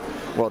right, great.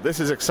 Well, this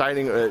is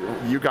exciting.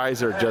 You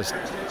guys are just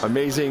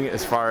amazing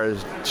as far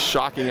as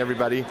shocking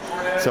everybody.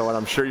 So, and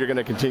I'm sure you're going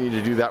to continue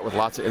to do that with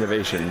lots of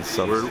innovations.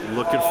 So we're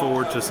looking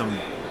forward to some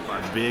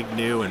big,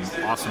 new, and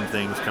awesome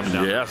things coming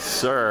down. Yes,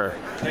 sir.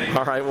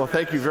 All right. Well,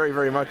 thank you very,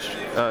 very much,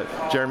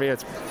 Jeremy.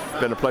 It's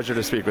been a pleasure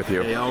to speak with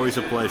you. Hey, always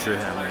a pleasure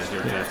having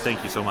you here, Jeff.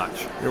 Thank you so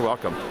much. You're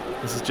welcome.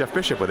 This is Jeff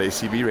Bishop with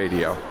ACB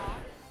Radio.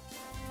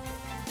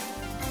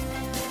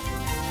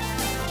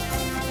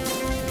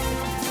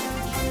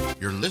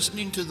 You're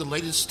listening to the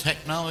latest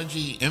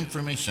technology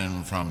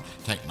information from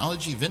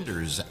technology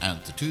vendors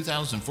at the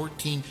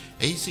 2014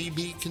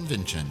 ACB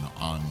Convention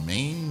on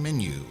Main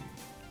Menu.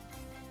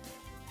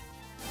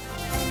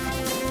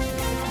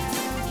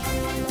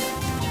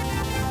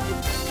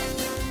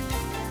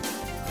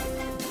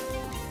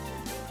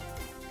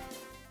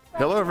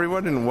 Hello,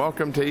 everyone, and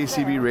welcome to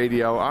ACB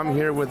Radio. I'm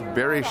here with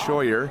Barry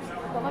Scheuer,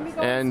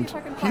 and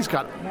he's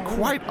got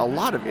quite a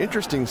lot of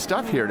interesting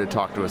stuff here to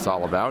talk to us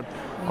all about.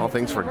 All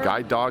things for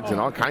guide dogs and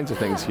all kinds of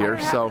things here.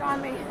 So,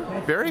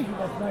 Barry,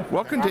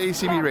 welcome to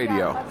ACB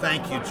Radio.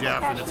 Thank you,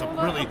 Jeff, and it's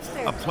really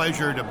a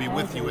pleasure to be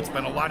with you. It's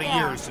been a lot of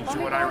years since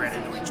you and I ran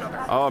into each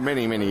other. Oh,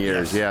 many, many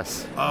years,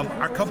 yes.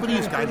 Our company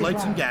is Guide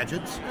Lights and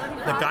Gadgets.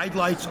 The Guide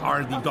Lights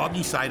are the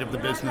doggy side of the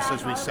business,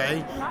 as we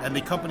say, and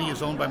the company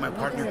is owned by my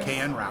partner,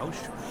 K.N. Rausch.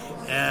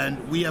 And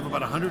we have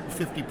about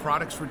 150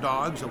 products for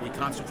dogs that we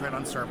concentrate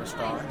on service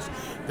dogs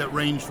that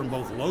range from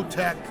both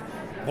low-tech,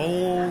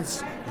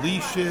 bowls,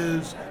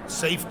 leashes,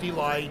 safety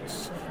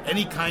lights,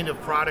 any kind of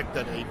product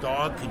that a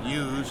dog could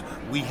use,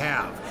 we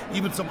have.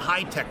 Even some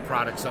high-tech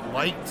products and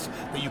lights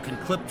that you can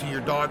clip to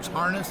your dog's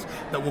harness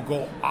that will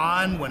go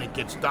on when it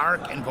gets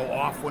dark and go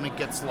off when it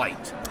gets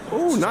light.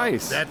 Oh,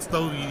 nice. That's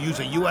though you use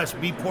a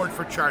USB port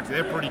for charging.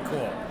 They're pretty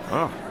cool.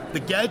 Oh. The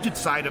gadget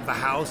side of the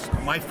house,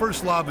 my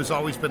first love has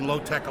always been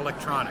low-tech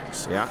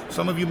electronics. Yeah.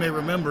 Some of you may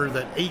remember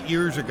that 8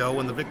 years ago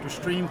when the Victor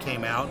Stream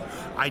came out,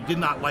 I did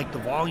not like the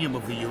volume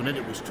of the unit.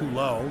 It was too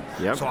low.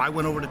 Yep. So I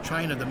went over to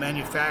China to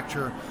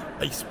manufacture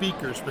a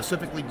speaker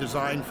specifically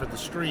designed for the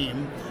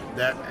Stream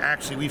that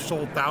actually we've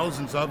sold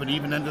thousands of and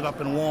even ended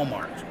up in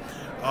Walmart.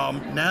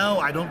 Now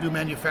I don't do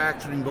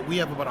manufacturing, but we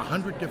have about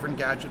 100 different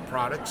gadget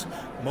products,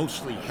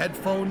 mostly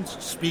headphones,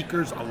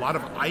 speakers, a lot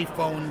of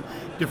iPhone,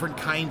 different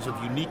kinds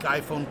of unique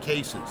iPhone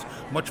cases,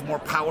 much more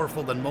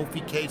powerful than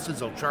Mophie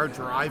cases. They'll charge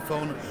your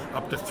iPhone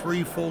up to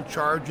 3 full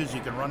charges. You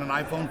can run an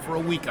iPhone for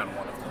a week on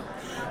one of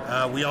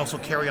them. We also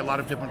carry a lot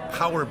of different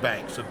power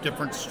banks of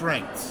different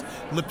strengths,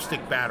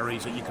 lipstick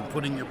batteries that you can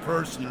put in your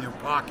purse and in your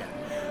pocket.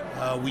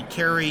 We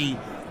carry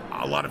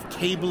a lot of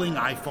cabling,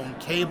 iPhone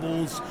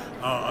cables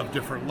of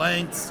different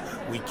lengths.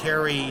 We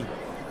carry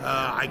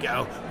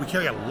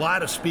a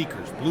lot of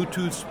speakers,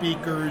 Bluetooth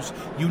speakers,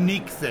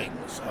 unique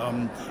things.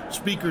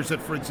 Speakers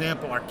that, for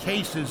example, are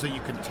cases that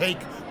you can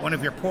take one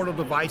of your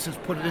portable devices,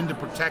 put it in to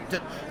protect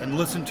it, and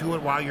listen to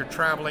it while you're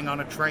traveling on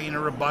a train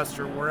or a bus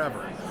or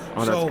wherever.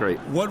 Oh, that's great.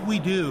 What we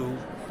do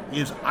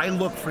is I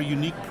look for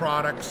unique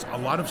products, a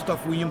lot of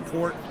stuff we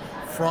import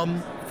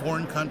from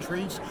foreign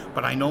countries,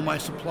 but I know my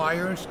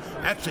suppliers.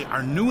 Actually,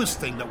 our newest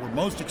thing that we're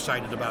most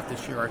excited about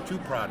this year are 2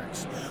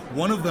 products.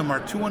 One of them are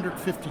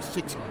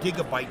 256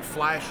 gigabyte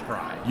flash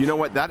drive. You know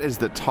what? That is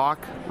the talk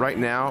right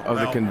now of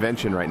the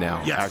convention right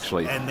now, yes,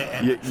 actually. and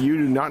you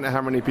do not know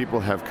how many people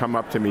have come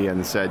up to me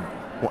and said,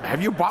 well,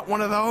 have you bought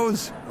one of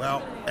those?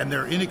 Well, and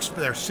they're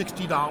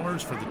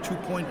 $60 for the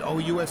 2.0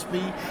 USB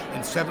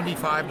and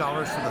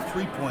 $75 for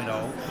the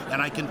 3.0.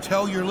 And I can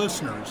tell your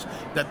listeners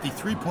that the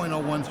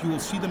 3.0 ones, you will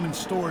see them in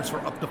stores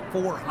for up to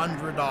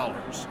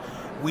 $400.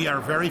 We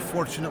are very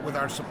fortunate with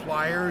our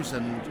suppliers,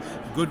 and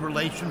good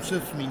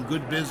relationships mean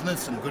good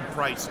business and good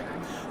pricing.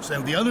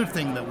 So the other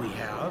thing that we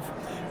have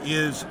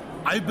is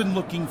I've been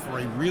looking for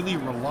a really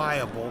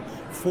reliable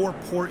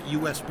 4-port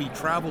USB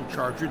travel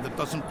charger that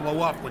doesn't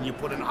blow up when you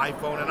put an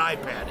iPhone and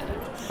iPad in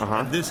it. Uh-huh.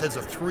 And this has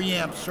a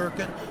 3-amp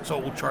circuit, so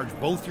it will charge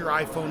both your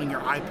iPhone and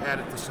your iPad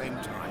at the same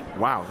time.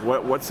 Wow.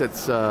 What's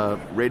its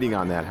rating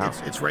on that?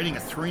 It's rating a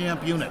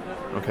 3-amp unit.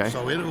 Okay.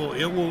 So it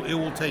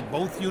will take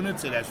both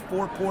units. It has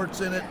 4 ports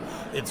in it.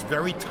 It's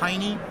very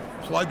tiny.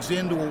 Plugs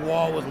into a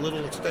wall with a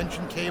little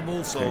extension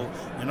cable, so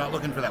you're not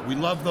looking for that. We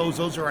love those.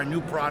 Those are our new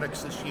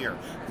products this year.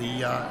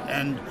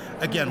 And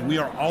again, we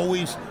are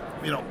always,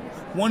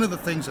 one of the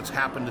things that's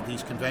happened at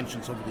these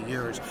conventions over the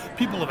years,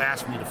 people have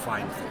asked me to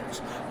find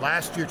things.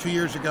 Last year, 2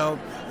 years ago,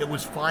 it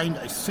was find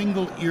a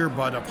single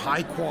earbud of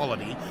high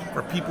quality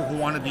for people who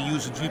wanted to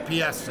use a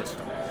GPS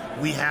system.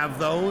 We have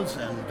those,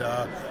 and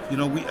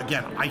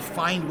I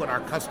find what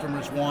our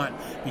customers want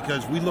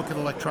because we look at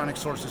electronic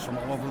sources from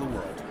all over the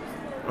world.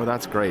 Oh,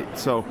 that's great.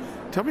 So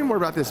tell me more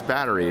about this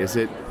battery. Is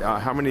it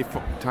how many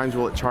times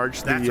will it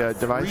charge the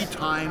device?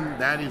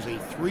 That is a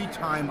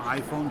 3-time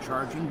iPhone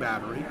charging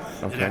battery.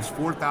 Okay. It has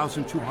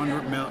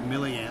 4,200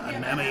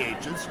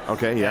 mAhs.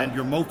 Okay, yeah. And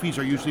your Mofis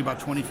are usually about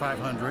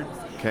 2,500.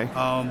 Okay.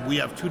 We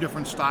have 2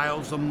 different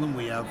styles of them.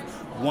 We have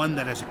one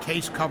that has a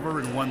case cover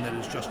and one that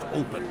is just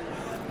open.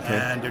 Okay.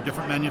 And they're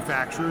different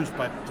manufacturers,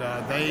 but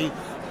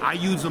I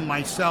use them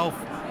myself.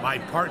 My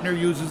partner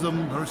uses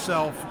them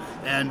herself.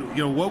 And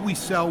what we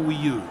sell, we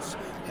use.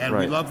 And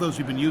Right. we love those.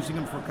 We've been using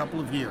them for a couple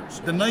of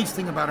years. The nice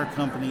thing about our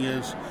company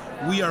is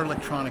we are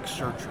electronic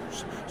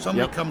searchers.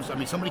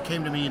 Somebody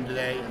came to me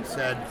today and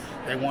said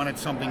they wanted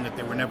something that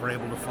they were never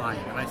able to find.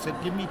 And I said,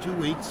 give me 2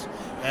 weeks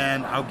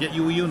and I'll get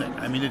you a unit.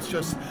 I mean, it's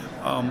just,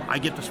 I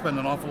get to spend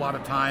an awful lot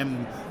of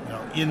time,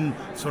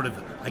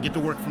 I get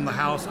to work from the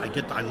house.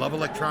 I love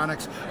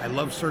electronics. I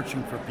love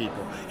searching for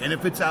people. And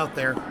if it's out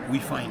there, we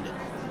find it.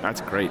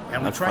 That's great.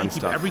 And That's we try fun and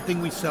keep stuff.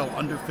 everything we sell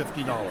under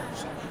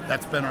 $50.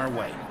 That's been our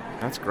way.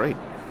 That's great.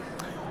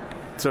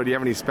 So do you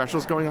have any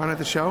specials going on at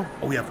the show?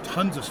 Oh, we have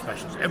tons of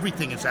specials.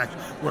 Everything is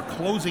we're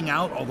closing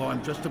out, although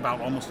I'm just about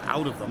almost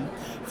out of them,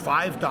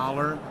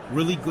 $5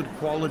 really good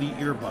quality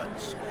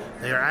earbuds.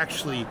 They are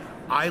actually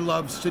I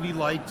Love City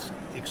Lights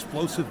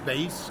explosive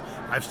bass.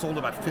 I've sold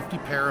about 50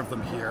 pair of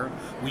them here.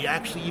 We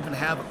actually even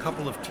have a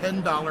couple of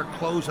 $10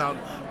 closeout,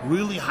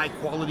 really high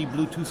quality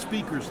Bluetooth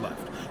speakers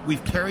left.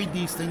 We've carried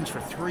these things for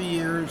 3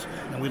 years,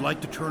 and we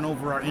like to turn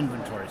over our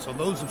inventory. So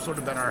those have sort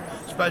of been our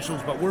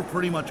specials, but we're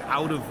pretty much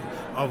out of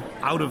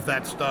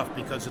that stuff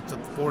because it's the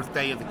 4th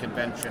day of the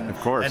convention.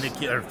 Of course. And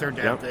third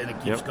day, Yep. and it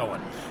keeps Yep.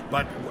 going.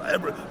 But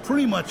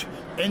pretty much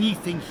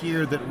anything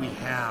here that we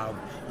have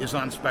is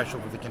on special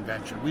for the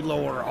convention. We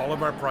lower all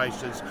of our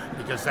prices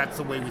because that's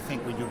the way we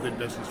think we do good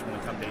business when we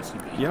come to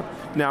ACB. Yep.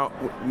 Now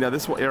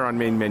this will air on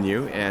Main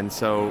Menu, and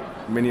so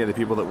many of the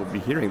people that will be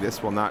hearing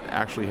this will not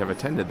actually have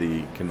attended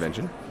the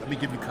convention. Let me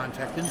give you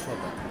contact info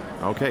then.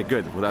 Okay,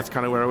 good. Well, that's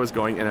kind of where I was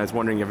going, and I was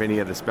wondering if any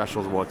of the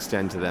specials will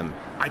extend to them.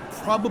 I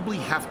probably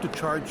have to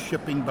charge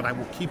shipping, but I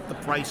will keep the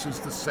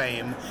prices the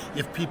same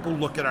if people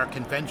look at our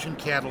convention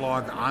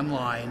catalog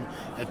online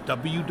at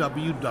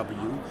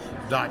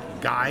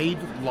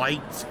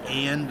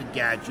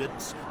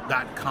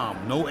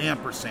www.guidelightsandgadgets.com. No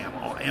ampersand.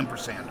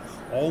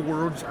 All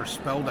words are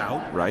spelled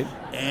out. Right.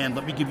 And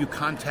let me give you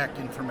contact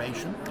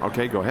information.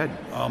 Okay, go ahead.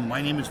 My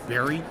name is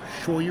Barry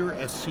Scheuer,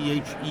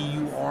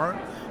 Scheur.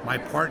 My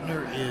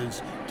partner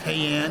is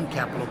Kayan,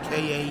 capital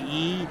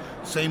K-A-E,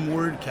 same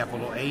word,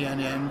 capital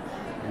A-N-N,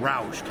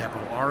 Rausch,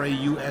 capital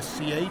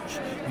R-A-U-S-C-H.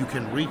 You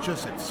can reach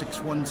us at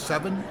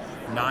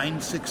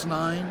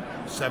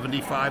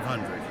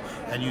 617-969-7500.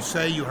 And you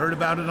say you heard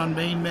about it on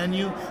Main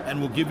Menu, and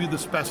we'll give you the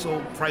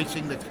special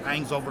pricing that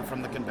hangs over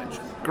from the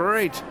convention.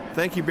 Great.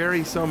 Thank you,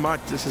 Barry, so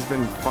much. This has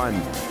been fun.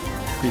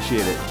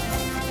 Appreciate it.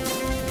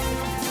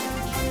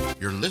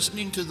 You're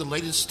listening to the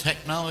latest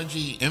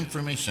technology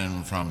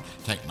information from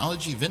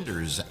technology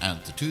vendors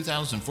at the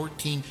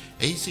 2014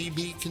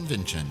 ACB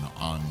Convention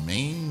on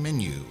Main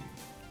Menu.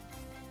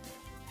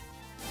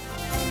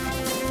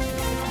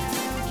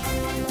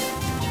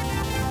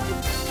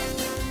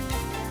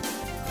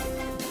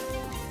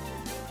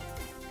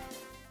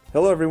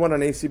 Hello, everyone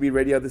on ACB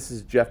Radio. This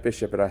is Jeff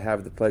Bishop, and I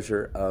have the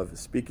pleasure of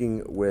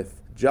speaking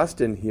with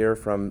Justin here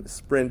from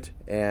Sprint,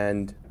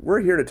 and we're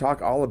here to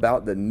talk all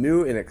about the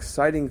new and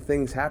exciting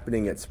things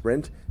happening at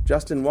Sprint.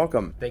 Justin,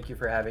 welcome. Thank you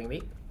for having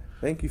me.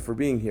 Thank you for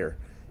being here.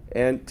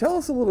 And tell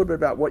us a little bit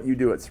about what you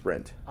do at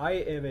Sprint. I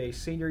am a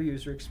senior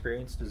user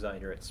experience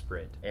designer at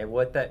Sprint, and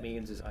what that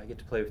means is I get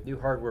to play with new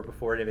hardware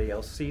before anybody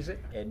else sees it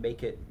and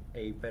make it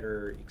a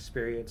better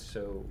experience,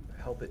 so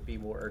help it be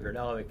more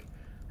ergonomic,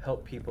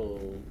 help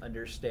people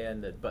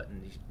understand that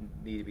buttons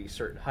need to be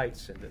certain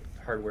heights and that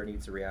hardware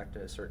needs to react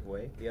in a certain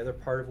way. The other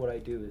part of what I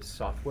do is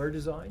software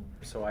design,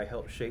 so I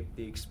help shape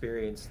the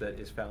experience that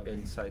is found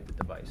inside the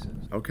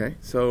devices. Okay,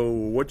 so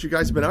what you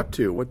guys been up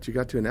to? What you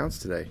got to announce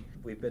today?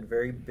 We've been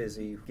very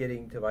busy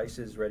getting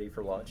devices ready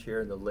for launch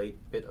here in the late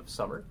bit of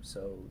summer,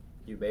 so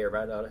you may or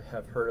may not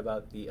have heard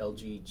about the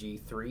LG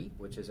G3,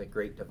 which is a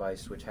great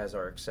device which has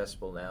our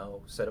Accessible Now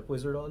setup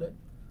wizard on it.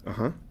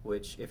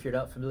 Which, if you're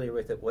not familiar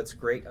with it, what's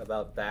great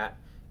about that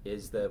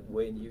is that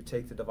when you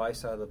take the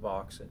device out of the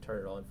box and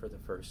turn it on for the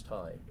first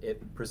time,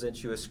 it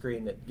presents you a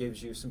screen that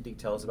gives you some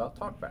details about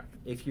TalkBack.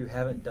 If you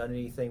haven't done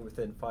anything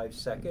within 5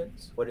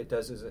 seconds, what it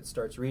does is it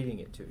starts reading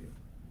it to you.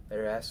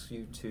 It asks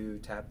you to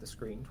tap the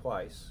screen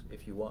twice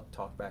if you want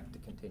TalkBack to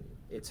continue.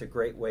 It's a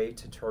great way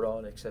to turn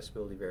on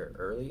accessibility very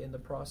early in the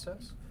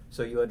process,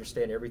 so you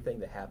understand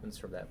everything that happens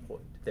from that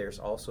point. There's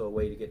also a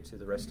way to get to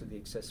the rest of the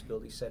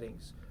accessibility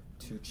settings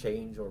to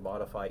change or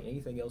modify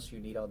anything else you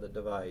need on the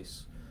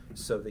device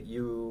so that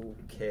you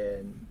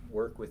can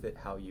work with it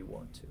how you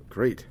want to.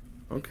 Great.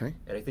 Okay.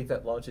 And I think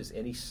that launches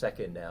any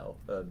second now,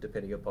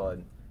 depending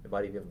upon, it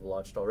might even have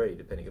launched already,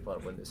 depending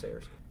upon when this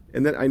airs.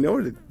 And then I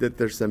know that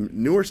there's some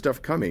newer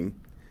stuff coming,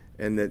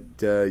 and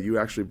that you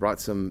actually brought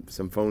some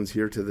phones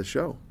here to the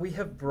show. We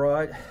have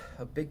brought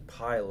a big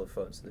pile of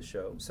phones to the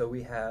show. So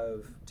we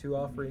have 2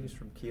 offerings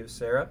from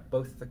Kyocera,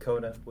 both the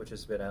Kona, which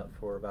has been out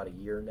for about a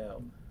year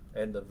now,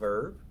 and the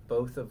Verve,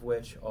 both of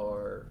which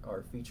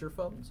are feature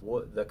phones.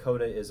 The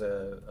Kona is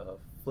a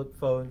flip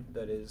phone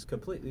that is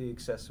completely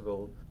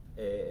accessible.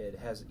 It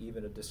has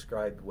even a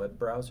described web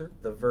browser.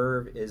 The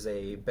Verve is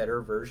a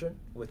better version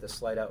with a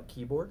slide-out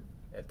keyboard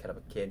and kind of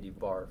a candy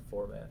bar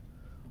format.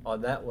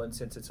 On that one,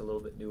 since it's a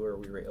little bit newer,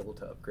 we were able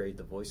to upgrade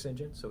the voice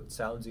engine, so it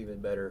sounds even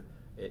better.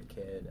 It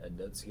can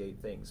enunciate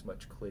things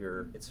much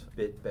clearer. It's a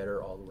bit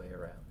better all the way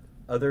around.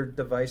 Other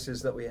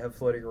devices that we have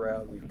floating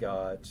around, we've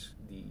got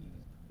the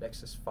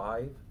Nexus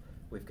 5,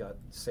 we've got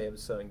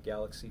Samsung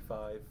Galaxy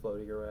 5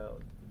 floating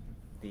around,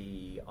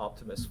 the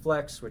Optimus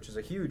Flex, which is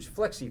a huge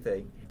flexy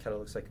thing, it kind of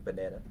looks like a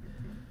banana,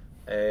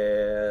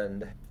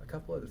 and a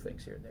couple other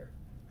things here and there.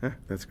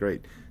 That's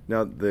great.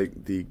 Now,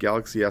 the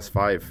Galaxy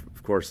S5,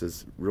 of course,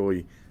 has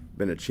really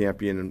been a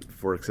champion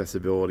for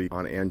accessibility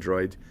on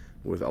Android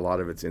with a lot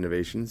of its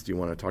innovations. Do you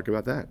want to talk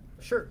about that?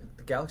 Sure.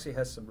 The Galaxy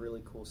has some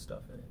really cool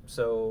stuff in it.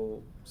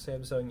 So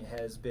Samsung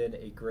has been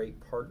a great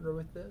partner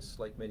with this,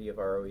 like many of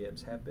our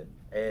OEMs have been,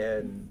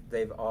 and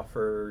they've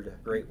offered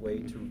a great way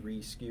to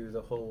re-skew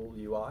the whole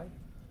UI.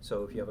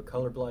 So if you have a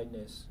color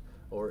blindness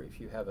or if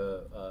you have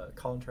a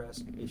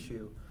contrast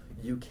issue,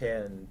 you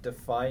can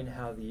define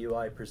how the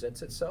UI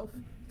presents itself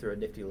through a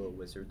nifty little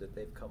wizard that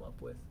they've come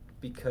up with.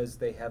 Because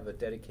they have a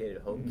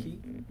dedicated home key,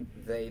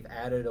 they've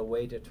added a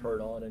way to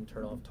turn on and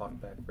turn off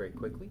TalkBack very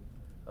quickly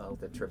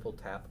with a triple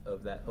tap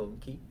of that home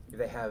key.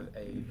 They have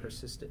a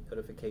persistent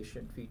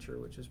notification feature,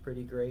 which is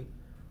pretty great.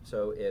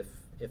 So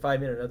if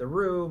I'm in another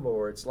room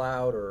or it's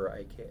loud or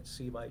I can't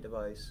see my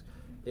device,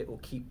 it will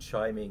keep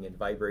chiming and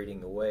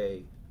vibrating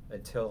away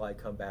until I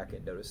come back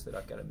and notice that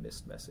I've got a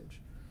missed message.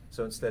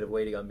 So instead of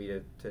waiting on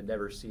me to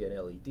never see an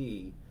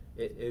LED,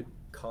 it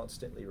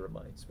constantly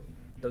reminds me.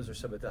 Those are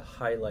some of the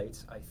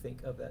highlights, I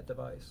think, of that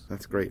device.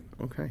 That's great.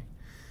 Okay.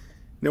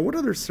 Now, what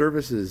other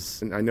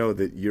services, and I know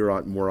that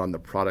you're more on the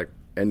product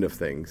end of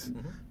things,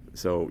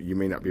 so you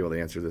may not be able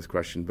to answer this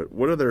question, but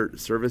what other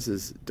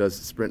services does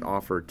Sprint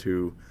offer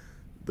to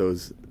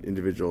those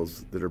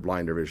individuals that are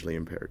blind or visually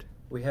impaired?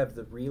 We have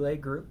the Relay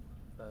group,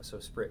 so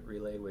Sprint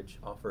Relay, which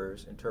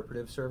offers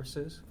interpretive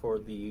services for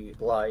the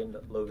blind,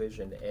 low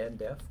vision, and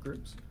deaf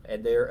groups.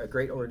 And they're a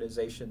great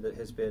organization that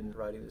has been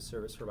providing this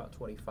service for about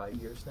 25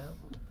 years now.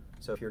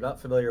 So if you're not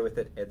familiar with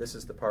it, and this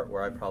is the part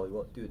where I probably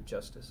won't do it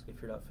justice,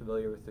 if you're not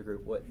familiar with the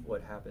group,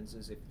 what happens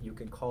is if you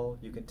can call,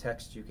 you can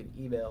text, you can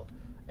email,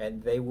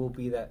 and they will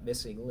be that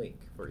missing link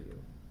for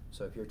you.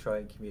 So if you're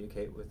trying to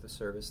communicate with a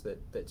service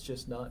that's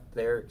just not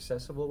there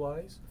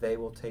accessible-wise, they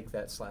will take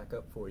that slack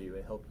up for you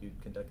and help you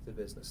conduct the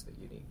business that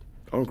you need.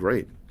 Oh,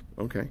 great.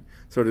 Okay.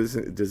 So does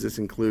this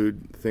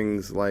include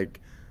things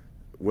like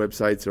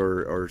websites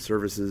or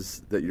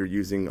services that you're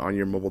using on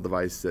your mobile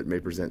device that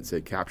may present,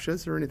 say,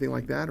 CAPTCHAs or anything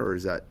like that, or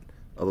is that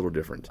a little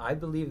different? I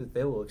believe that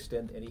they will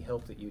extend any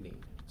help that you need.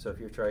 So if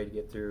you're trying to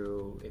get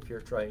through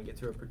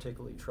a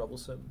particularly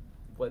troublesome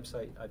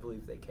website, I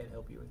believe they can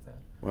help you with that.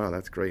 Wow,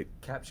 that's great.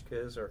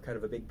 CAPTCHAs are kind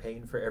of a big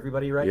pain for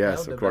everybody right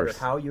yes, now, no matter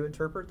how you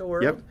interpret the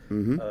word. Yep.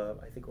 Mm-hmm.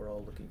 I think we're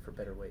all looking for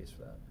better ways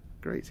for that.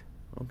 Great.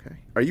 Okay.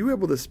 Are you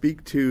able to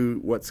speak to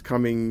what's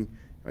coming?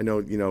 I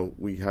know,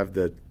 we have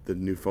the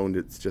new phone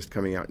that's just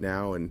coming out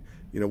now, and,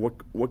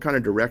 what kind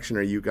of direction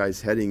are you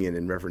guys heading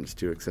in reference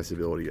to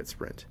accessibility at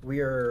Sprint?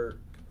 We're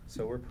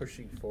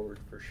pushing forward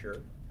for sure.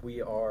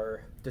 We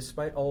are,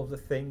 despite all of the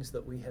things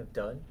that we have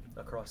done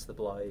across the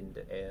blind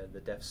and the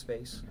deaf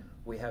space,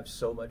 we have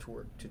so much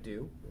work to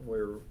do.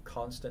 We're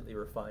constantly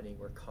refining,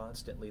 we're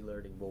constantly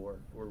learning more.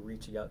 We're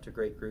reaching out to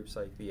great groups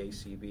like the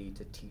ACB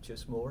to teach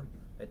us more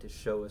and to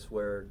show us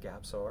where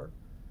gaps are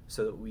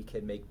so that we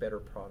can make better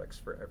products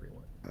for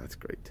everyone. That's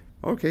great.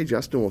 Okay,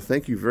 Justin, well,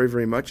 thank you very,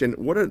 very much. And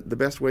what are the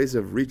best ways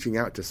of reaching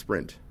out to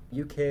Sprint?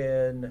 You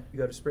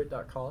go to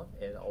sprint.com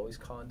and always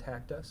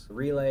contact us.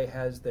 Relay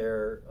has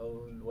their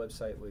own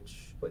website,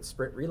 it's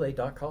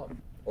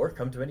sprintrelay.com, or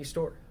come to any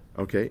store.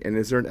 Okay, and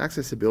is there an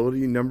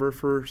accessibility number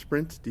for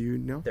Sprint? Do you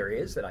know? There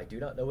is, and I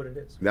do not know what it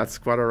is. That's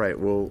quite all right.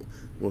 We'll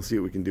see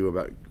what we can do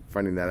about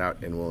finding that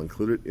out, and we'll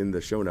include it in the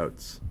show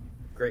notes.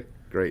 Great.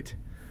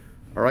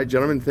 All right,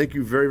 gentlemen, thank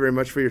you very, very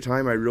much for your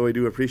time. I really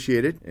do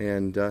appreciate it,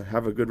 and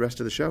have a good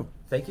rest of the show.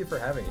 Thank you for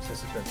having us.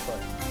 This has been fun.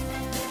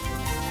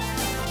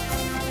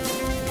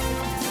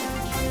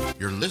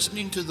 You're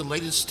listening to the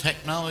latest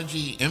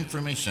technology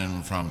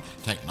information from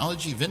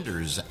technology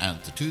vendors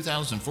at the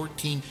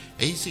 2014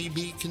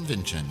 ACB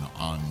Convention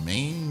on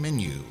Main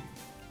Menu.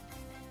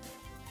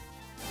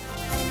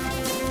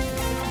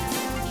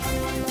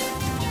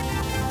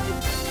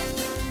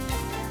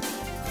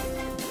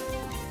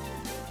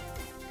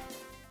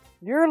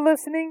 You're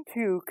listening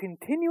to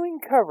continuing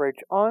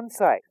coverage on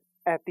site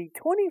at the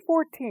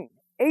 2014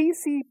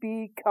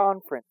 ACB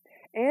Conference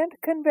and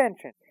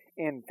Convention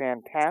in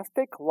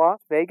fantastic Las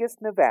Vegas,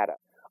 Nevada.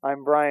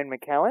 I'm Brian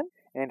McKellen,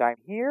 and I'm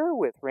here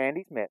with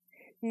Randy Smith.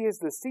 He is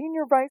the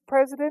Senior Vice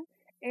President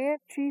and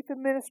Chief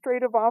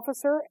Administrative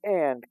Officer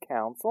and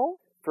Counsel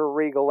for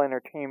Regal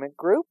Entertainment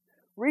Group.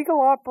 Regal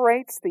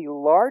operates the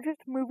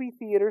largest movie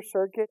theater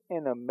circuit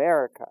in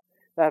America.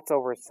 That's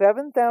over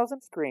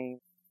 7,000 screens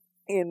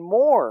in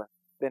more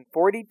than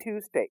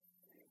 42 states.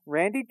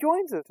 Randy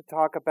joins us to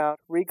talk about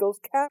Regal's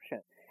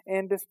caption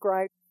and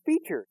describe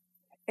features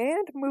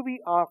and movie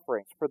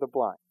offerings for the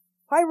blind.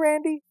 Hi,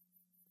 Randy.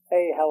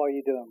 Hey, how are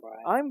you doing,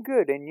 Brian? I'm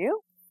good, and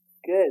you?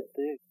 Good,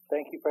 dude.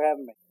 Thank you for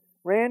having me.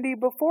 Randy,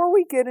 before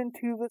we get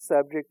into the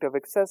subject of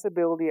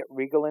accessibility at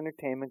Regal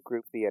Entertainment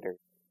Group Theater,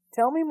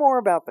 tell me more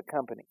about the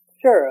company.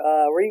 Sure.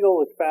 Regal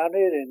was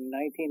founded in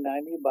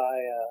 1990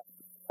 by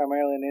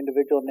primarily an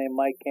individual named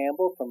Mike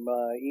Campbell from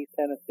East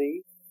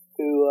Tennessee,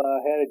 who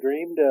had a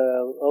dream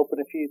to open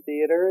a few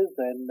theaters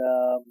and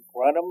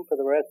run them for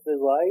the rest of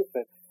his life.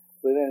 And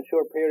within a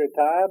short period of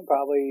time,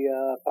 probably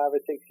 5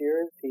 or 6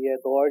 years, he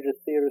had the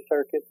largest theater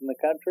circuit in the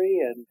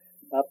country. And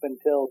up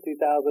until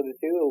 2002,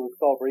 it was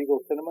called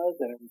Regal Cinemas.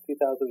 And in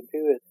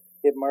 2002,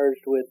 it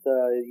merged with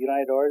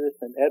United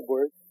Artists and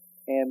Edwards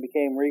and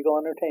became Regal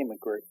Entertainment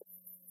Group.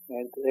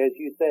 And as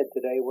you said,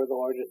 today we're the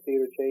largest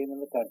theater chain in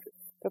the country.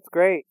 That's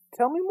great.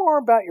 Tell me more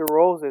about your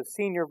roles as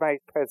Senior Vice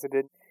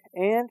President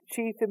and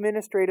Chief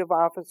Administrative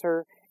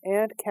Officer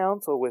and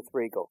Counsel with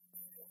Regal.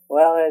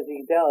 Well, as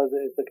you can tell,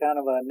 it's a kind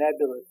of a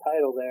nebulous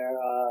title there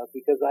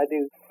because I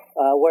do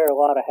wear a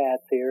lot of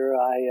hats here.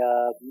 I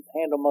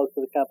handle most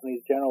of the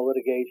company's general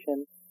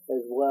litigation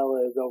as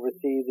well as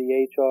oversee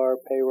the HR,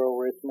 payroll,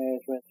 risk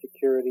management,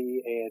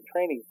 security, and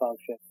training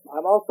function.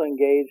 I'm also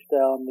engaged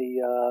on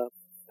the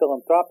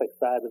philanthropic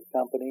side of the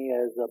company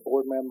as a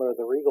board member of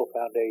the Regal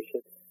Foundation.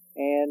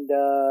 And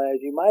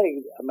as you might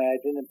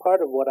imagine, and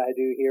part of what I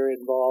do here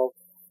involves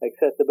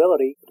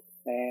accessibility.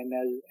 And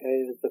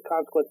as a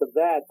consequence of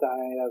that,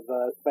 I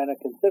have spent a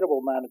considerable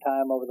amount of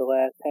time over the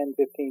last 10,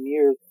 15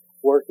 years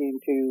working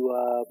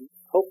to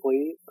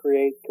hopefully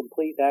create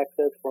complete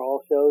access for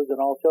all shows and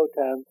all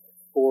showtimes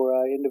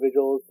for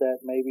individuals that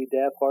may be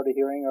deaf, hard of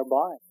hearing, or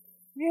blind.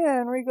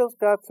 Yeah, and Regal's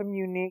got some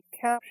unique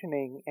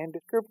captioning and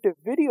descriptive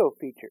video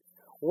features.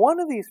 One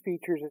of these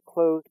features is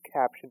closed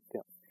caption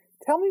film.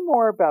 Tell me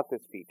more about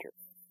this feature.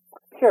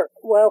 Sure.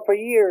 Well, for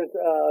years,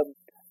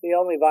 the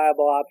only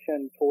viable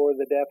option for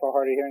the deaf or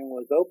hard of hearing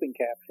was open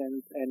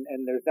captions,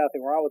 and there's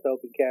nothing wrong with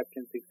open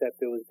captions except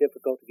it was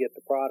difficult to get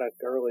the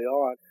product early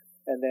on,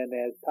 and then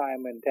as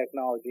time and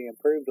technology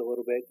improved a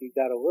little bit, you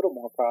got a little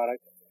more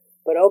product.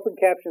 But open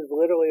captions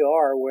literally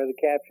are where the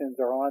captions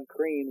are on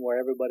screen where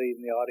everybody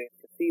in the audience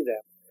can see them.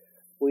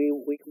 We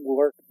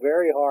work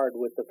very hard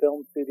with the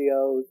film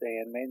studios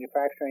and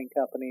manufacturing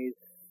companies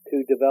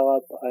to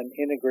develop an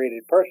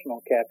integrated personal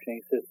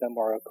captioning system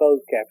or a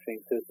closed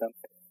captioning system,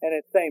 and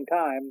at the same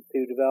time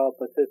to develop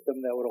a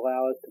system that would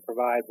allow us to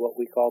provide what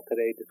we call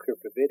today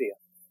descriptive video.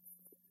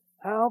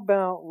 How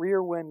about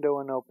Rear Window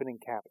and open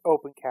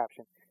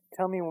caption?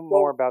 Tell me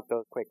more about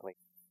those quickly.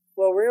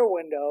 Well, Rear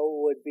Window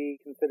would be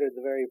considered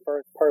the very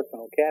first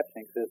personal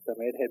captioning system.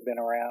 It had been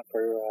around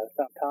for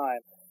some time,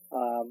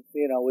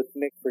 with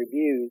mixed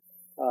reviews,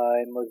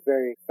 and was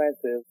very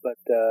expensive. But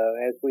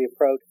as we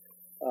approached,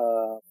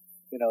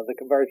 the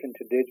conversion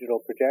to digital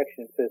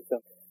projection system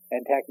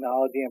and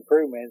technology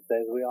improvements,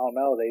 as we all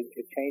know,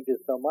 it changes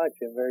so much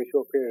in a very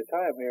short period of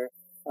time here.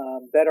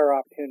 Better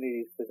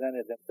opportunities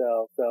presented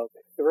themselves. So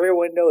the Rear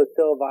Window is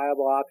still a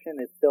viable option.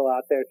 It's still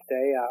out there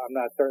today. I'm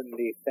not certain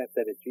the extent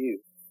that it's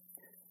used.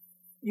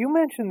 You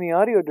mentioned the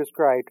audio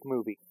described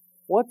movie.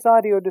 What's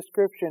audio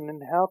description,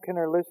 and how can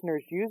our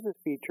listeners use this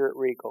feature at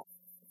Regal?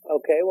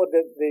 Okay, well,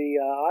 the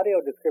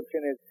audio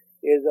description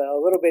is a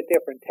little bit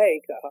different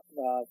take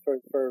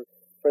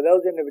for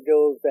those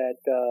individuals that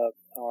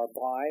are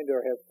blind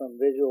or have some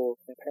visual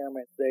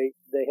impairments.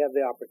 They have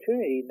the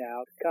opportunity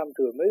now to come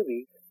to a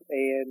movie,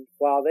 and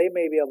while they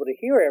may be able to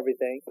hear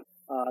everything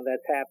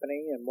that's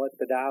happening and what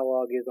the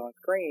dialogue is on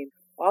screen,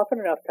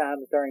 often enough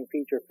times during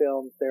feature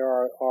films there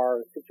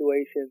are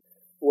situations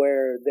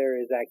where there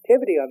is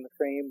activity on the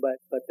screen, but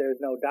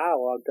there's no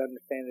dialogue to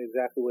understand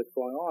exactly what's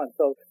going on.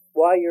 So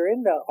while you're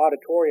in the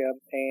auditorium,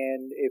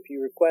 and if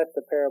you request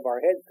a pair of our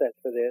headsets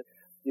for this,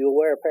 you'll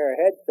wear a pair of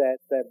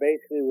headsets that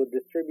basically will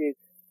distribute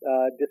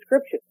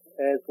descriptions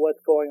as what's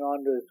going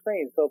on to the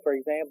screen. So, for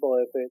example,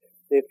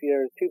 if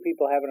there's two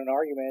people having an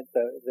argument,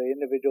 the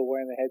individual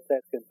wearing the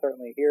headset can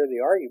certainly hear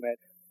the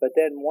argument, but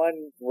then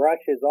one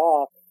rushes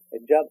off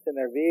and jumps in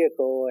their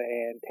vehicle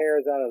and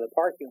tears out of the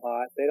parking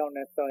lot. They don't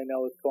necessarily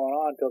know what's going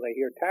on until they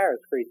hear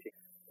tires screeching.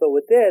 So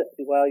with this,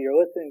 while you're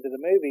listening to the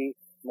movie,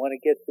 when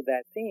it gets to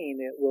that scene,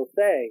 it will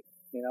say,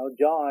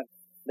 John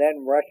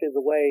then rushes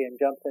away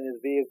and jumps in his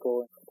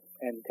vehicle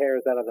and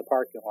tears out of the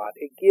parking lot.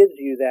 It gives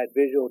you that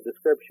visual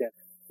description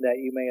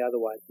that you may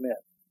otherwise miss.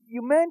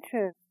 You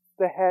mentioned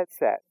the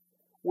headset.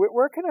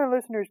 Where can our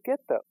listeners get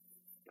those?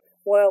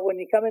 Well, when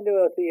you come into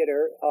a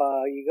theater,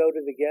 you go to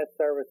the guest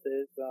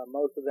services.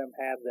 Most of them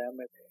have them.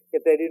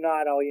 If they do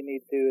not, all you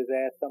need to do is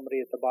ask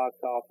somebody at the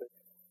box office,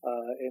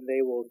 and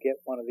they will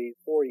get one of these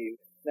for you.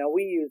 Now,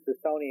 we use the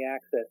Sony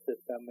Access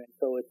system, and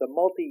so it's a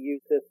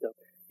multi-use system.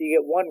 You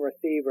get one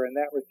receiver, and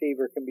that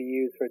receiver can be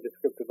used for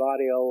descriptive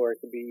audio, or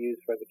it can be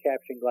used for the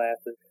caption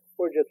glasses,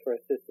 or just for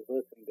assistive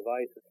listening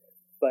devices.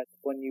 But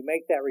when you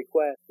make that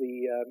request,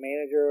 the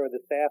manager or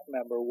the staff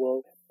member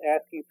will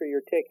ask you for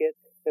your ticket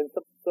and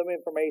some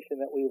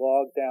information that we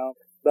log down.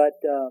 But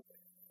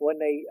when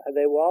they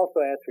will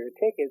also ask for your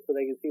ticket so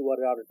they can see what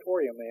an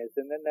auditorium is,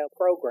 and then they'll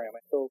program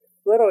it. So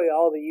literally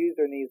all the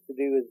user needs to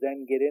do is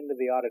then get into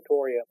the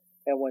auditorium,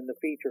 and when the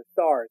feature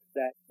starts,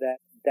 that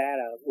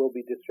data will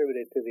be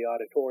distributed to the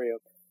auditorium,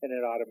 and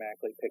it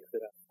automatically picks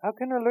it up. How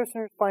can our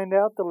listeners find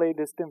out the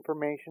latest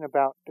information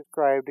about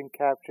described and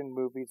captioned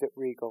movies at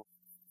Regal?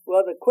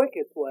 Well, the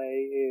quickest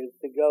way is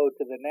to go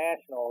to the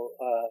national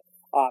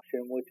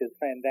option, which is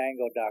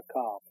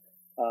Fandango.com.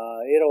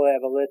 It'll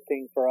have a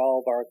listing for all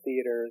of our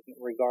theaters,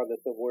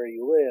 regardless of where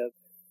you live.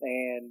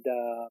 And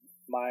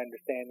my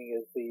understanding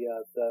is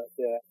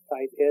the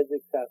site is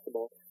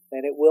accessible,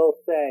 and it will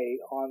say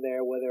on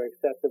there whether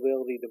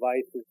accessibility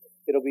devices.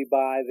 It'll be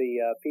by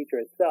the feature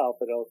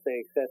itself. It'll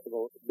say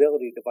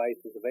accessibility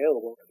devices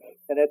available,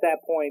 and at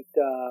that point,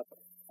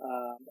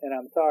 and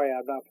I'm sorry,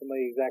 I'm not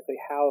familiar exactly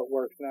how it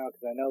works now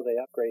because I know they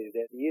upgraded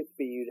it. It used to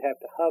be you'd have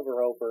to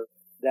hover over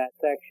that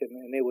section,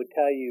 and it would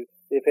tell you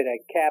if it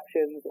had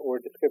captions or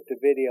descriptive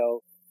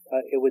video.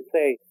 It would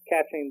say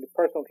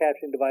personal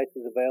caption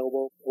devices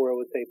available, or it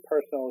would say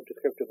personal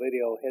descriptive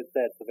video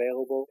headsets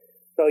available.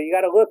 So you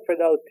got to look for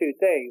those two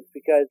things,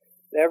 because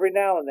every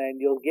now and then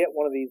you'll get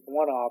one of these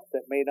one-offs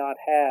that may not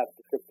have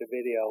descriptive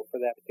video for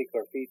that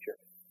particular feature.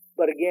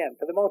 But again,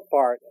 for the most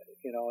part,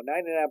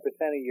 99%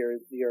 of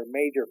your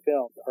major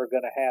films are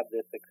going to have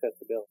this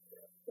accessibility.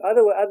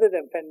 Other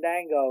than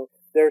Fandango,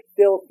 there's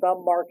still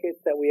some markets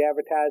that we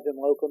advertise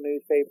in local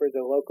newspapers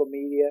or local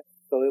media,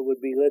 so it would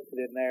be listed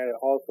in there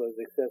also as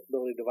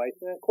accessibility device.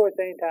 And of course,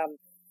 anytime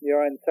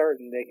you're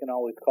uncertain, they can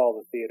always call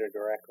the theater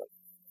directly,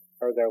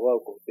 or their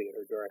local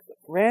theater directly.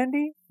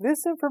 Randy,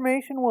 this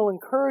information will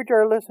encourage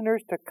our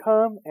listeners to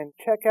come and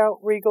check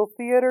out Regal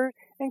Theaters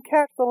and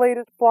catch the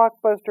latest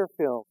blockbuster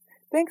films.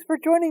 Thanks for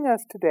joining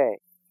us today.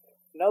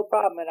 No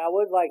problem, and I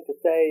would like to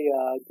say,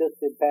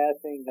 just in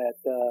passing,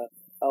 that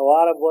a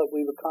lot of what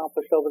we've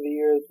accomplished over the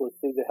years was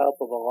through the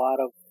help of a lot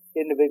of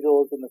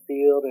individuals in the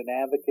field and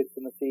advocates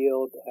in the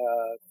field,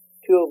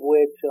 two of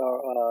which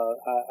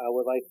I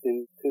would like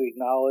to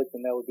acknowledge,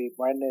 and that would be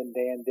Brenda and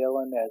Dan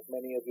Dillon, as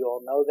many of you all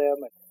know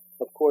them. And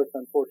of course,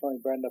 unfortunately,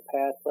 Brenda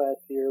passed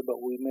last year, but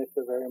we miss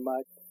her very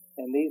much.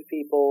 And these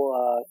people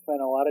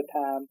spent a lot of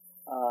time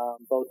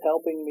both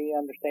helping me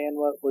understand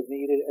what was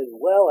needed, as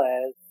well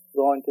as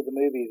going to the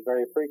movies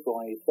very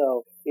frequently.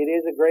 So it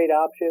is a great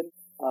option.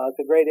 It's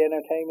a great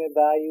entertainment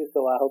value,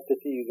 so I hope to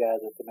see you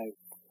guys at the movies.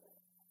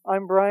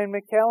 I'm Brian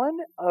McKellen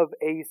of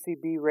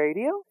ACB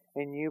Radio,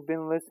 and you've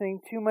been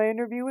listening to my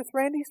interview with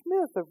Randy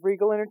Smith of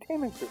Regal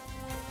Entertainment Group.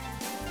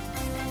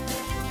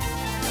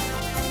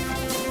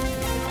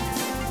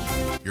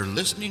 You're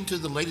listening to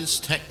the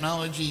latest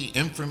technology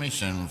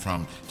information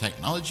from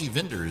technology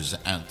vendors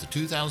at the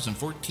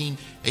 2014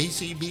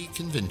 ACB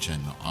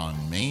Convention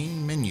on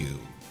Main Menu.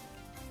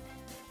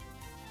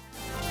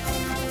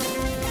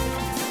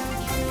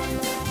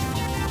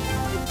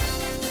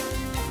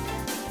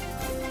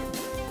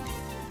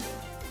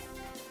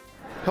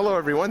 Hello,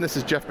 everyone. This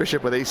is Jeff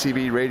Bishop with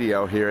ACB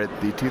Radio here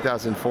at the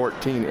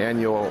 2014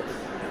 annual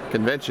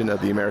convention of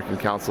the American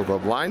Council of the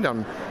Blind.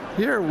 I'm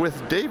here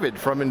with David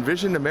from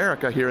Envision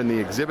America here in the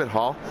exhibit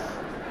hall.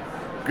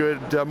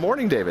 Good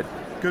morning, David.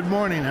 Good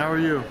morning. How are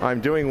you?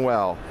 I'm doing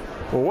well.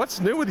 Well,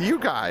 what's new with you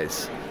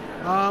guys?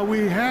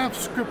 We have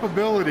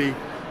Scriptability,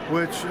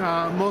 which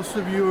most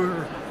of you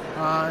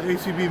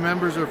ACB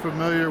members are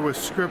familiar with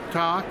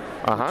ScriptTalk,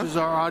 which is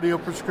our audio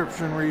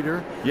prescription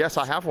reader. Yes,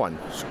 I have one.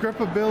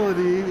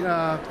 Scriptability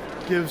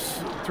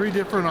gives three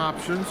different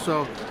options.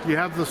 So you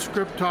have the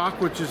ScriptTalk,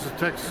 which is the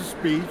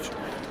text-to-speech.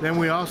 Then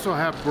we also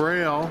have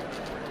Braille,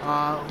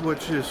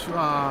 which is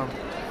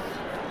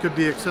could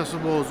be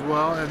accessible as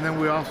well. And then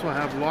we also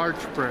have large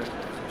print.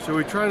 So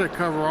we try to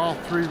cover all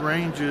three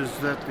ranges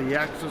that the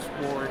Access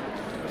Board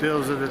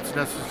feels that it's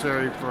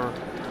necessary for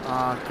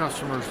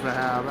customers to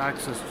have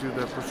access to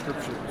their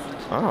prescriptions.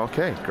 Oh,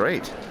 okay,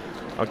 great.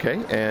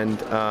 Okay,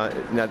 and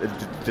now,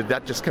 did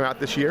that just come out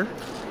this year?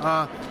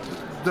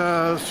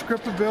 The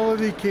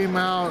Scriptability came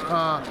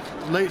out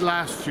late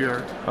last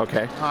year.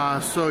 Okay.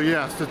 So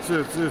yes, it's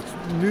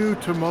new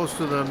to most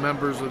of the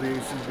members of the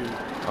ACB.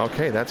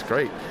 Okay, that's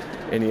great.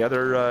 Any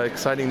other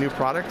exciting new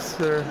products?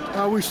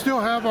 We still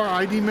have our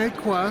ID Make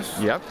Quest.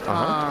 Yep,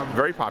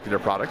 very popular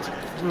product.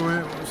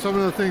 Some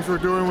of the things we're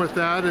doing with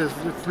that is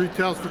it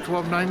retails for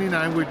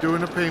 $12.99. We're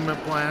doing a payment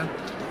plan,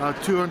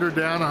 $200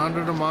 down,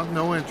 $100 a month,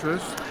 no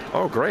interest.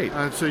 Oh, great.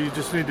 And so you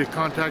just need to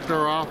contact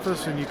our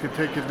office and you can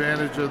take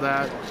advantage of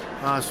that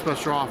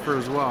special offer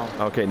as well.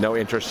 Okay, no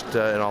interest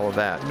in all of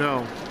that?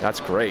 No. That's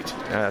great.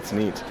 Yeah, that's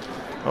neat.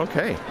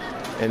 Okay.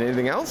 And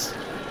anything else?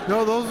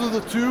 No, those are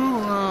the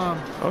two.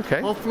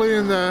 Okay. Hopefully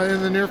in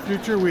the near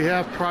future we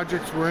have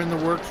projects we're in the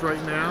works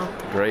right now.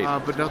 Great.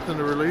 But nothing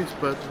to release,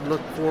 but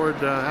look forward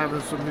to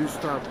having some new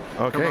stuff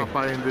come out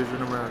by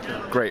Envision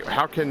America. Great.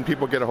 How can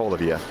people get a hold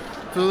of you?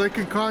 So they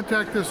can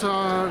contact us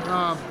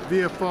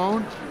via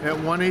phone at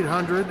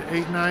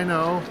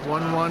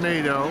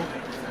 1-800-890-1180.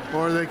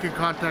 or they can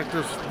contact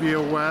us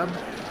via web.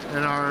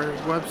 And our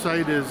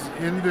website is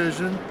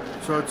InVision,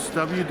 so it's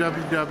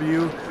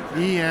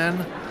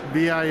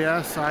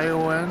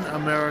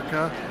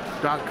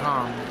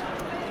www.envisionamerica.com.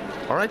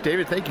 All right,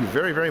 David, thank you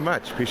very, very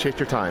much. Appreciate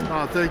your time.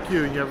 Oh, thank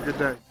you, and you have a good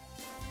day.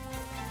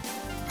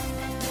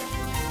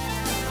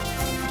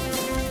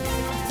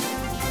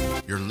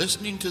 You're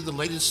listening to the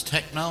latest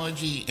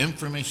technology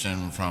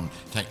information from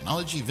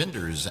technology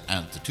vendors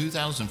at the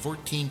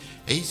 2014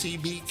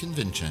 ACB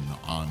Convention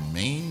on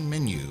Main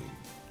Menu.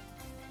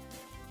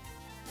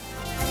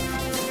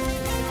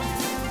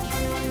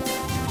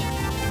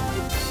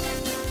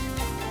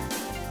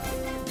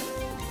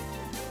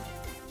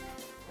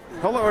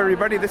 Hello,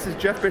 everybody. This is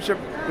Jeff Bishop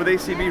with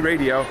ACB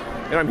Radio,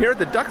 and I'm here at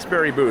the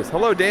Duxbury booth.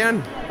 Hello,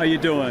 Dan. How you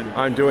doing?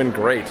 I'm doing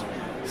great.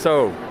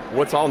 So,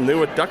 what's all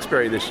new at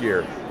Duxbury this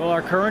year? Well,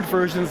 our current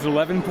version is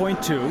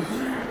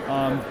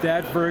 11.2.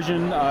 That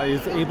version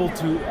is able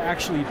to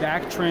actually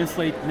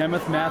back-translate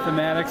Nemeth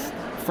mathematics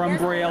from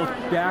Braille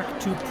back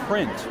to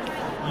print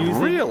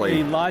using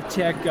a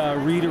LaTeX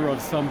reader of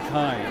some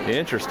kind.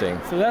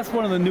 Interesting. So that's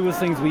one of the newest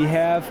things we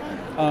have.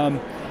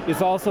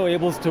 It's also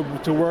able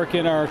to work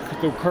in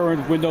the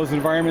current Windows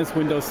environments,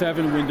 Windows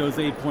 7, Windows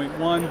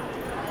 8.1.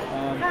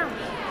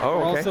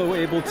 We're also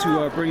able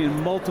to bring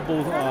in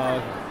multiple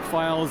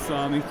files,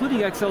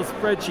 including Excel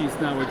spreadsheets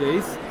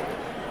nowadays.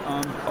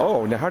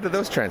 Now how do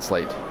those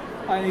translate?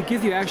 It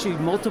gives you actually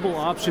multiple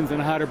options on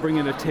how to bring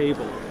in a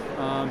table.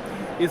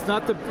 It's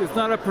not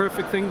a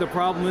perfect thing. The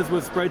problem is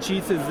with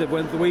spreadsheets is that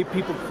the way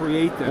people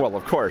create them. Well,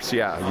 of course,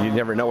 yeah. You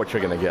never know what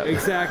you're going to get.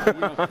 Exactly.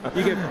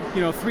 You get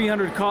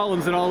 300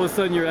 columns, and all of a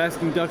sudden you're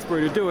asking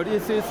Duxbury to do it.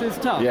 It's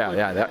tough.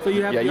 Yeah. So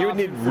you have you would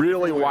need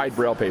really wide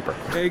Braille paper.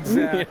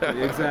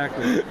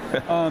 Exactly.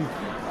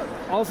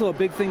 Also, a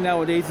big thing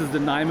nowadays is the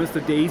NIMUS,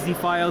 the DAISY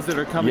files that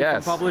are coming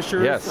from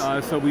publishers. Yes.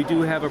 So we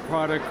do have a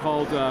product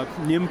called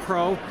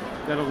NimPro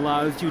that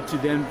allows you to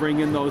then bring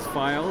in those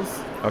files.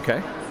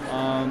 Okay.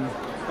 And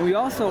we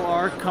also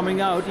are coming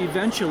out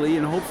eventually,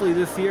 and hopefully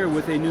this year,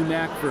 with a new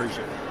Mac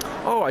version.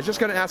 Oh, I was just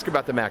going to ask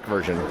about the Mac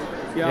version.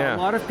 Yeah, a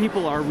lot of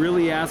people are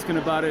really asking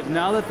about it.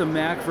 Now that the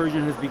Mac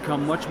version has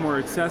become much more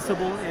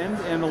accessible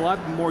and a lot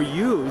more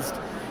used,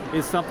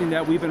 is something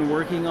that we've been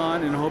working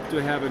on and hope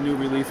to have a new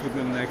release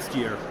within the next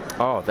year.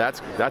 Oh,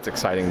 that's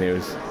exciting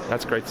news.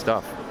 That's great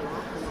stuff.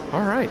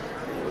 All right.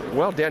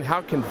 Well, Dan,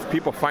 how can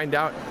people find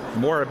out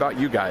more about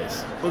you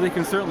guys? Well, they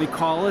can certainly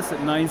call us at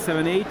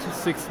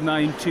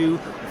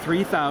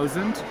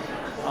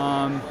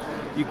 978-692-3000.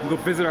 You can go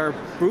visit our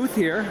booth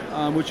here,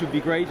 which would be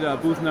great,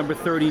 booth number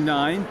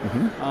 39.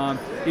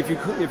 If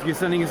you're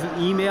sending us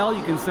an email,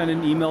 you can send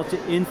an email to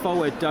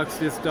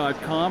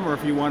info@duxsys.com, or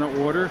if you want to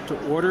order, to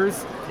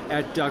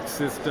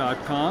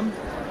orders@duxsys.com.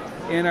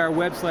 And our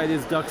website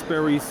is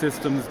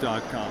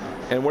duxburysystems.com.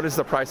 And what is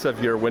the price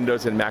of your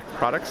Windows and Mac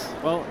products?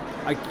 Well,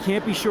 I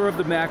can't be sure of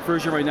the Mac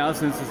version right now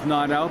since it's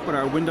not out, but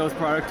our Windows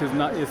product is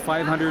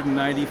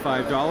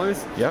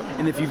 $595. Yep.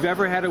 And if you've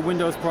ever had a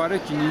Windows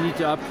product and you need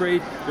to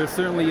upgrade, there's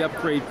certainly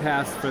upgrade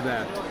paths for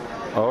that.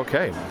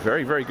 Okay,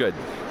 very, very good.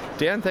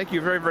 Dan, thank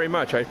you very, very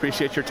much. I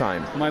appreciate your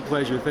time. My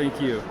pleasure.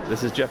 Thank you.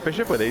 This is Jeff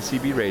Bishop with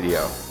ACB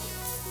Radio.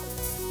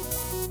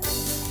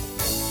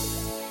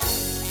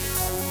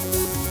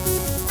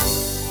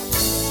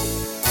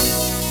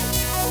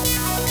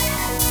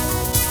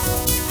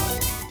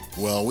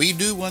 Well, we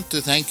do want to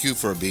thank you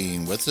for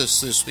being with us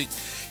this week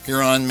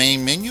here on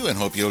Main Menu, and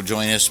hope you'll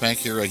join us back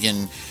here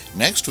again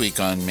next week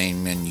on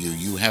Main Menu.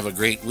 You have a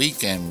great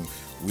week, and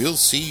we'll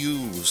see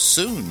you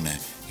soon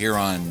here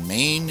on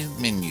Main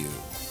Menu.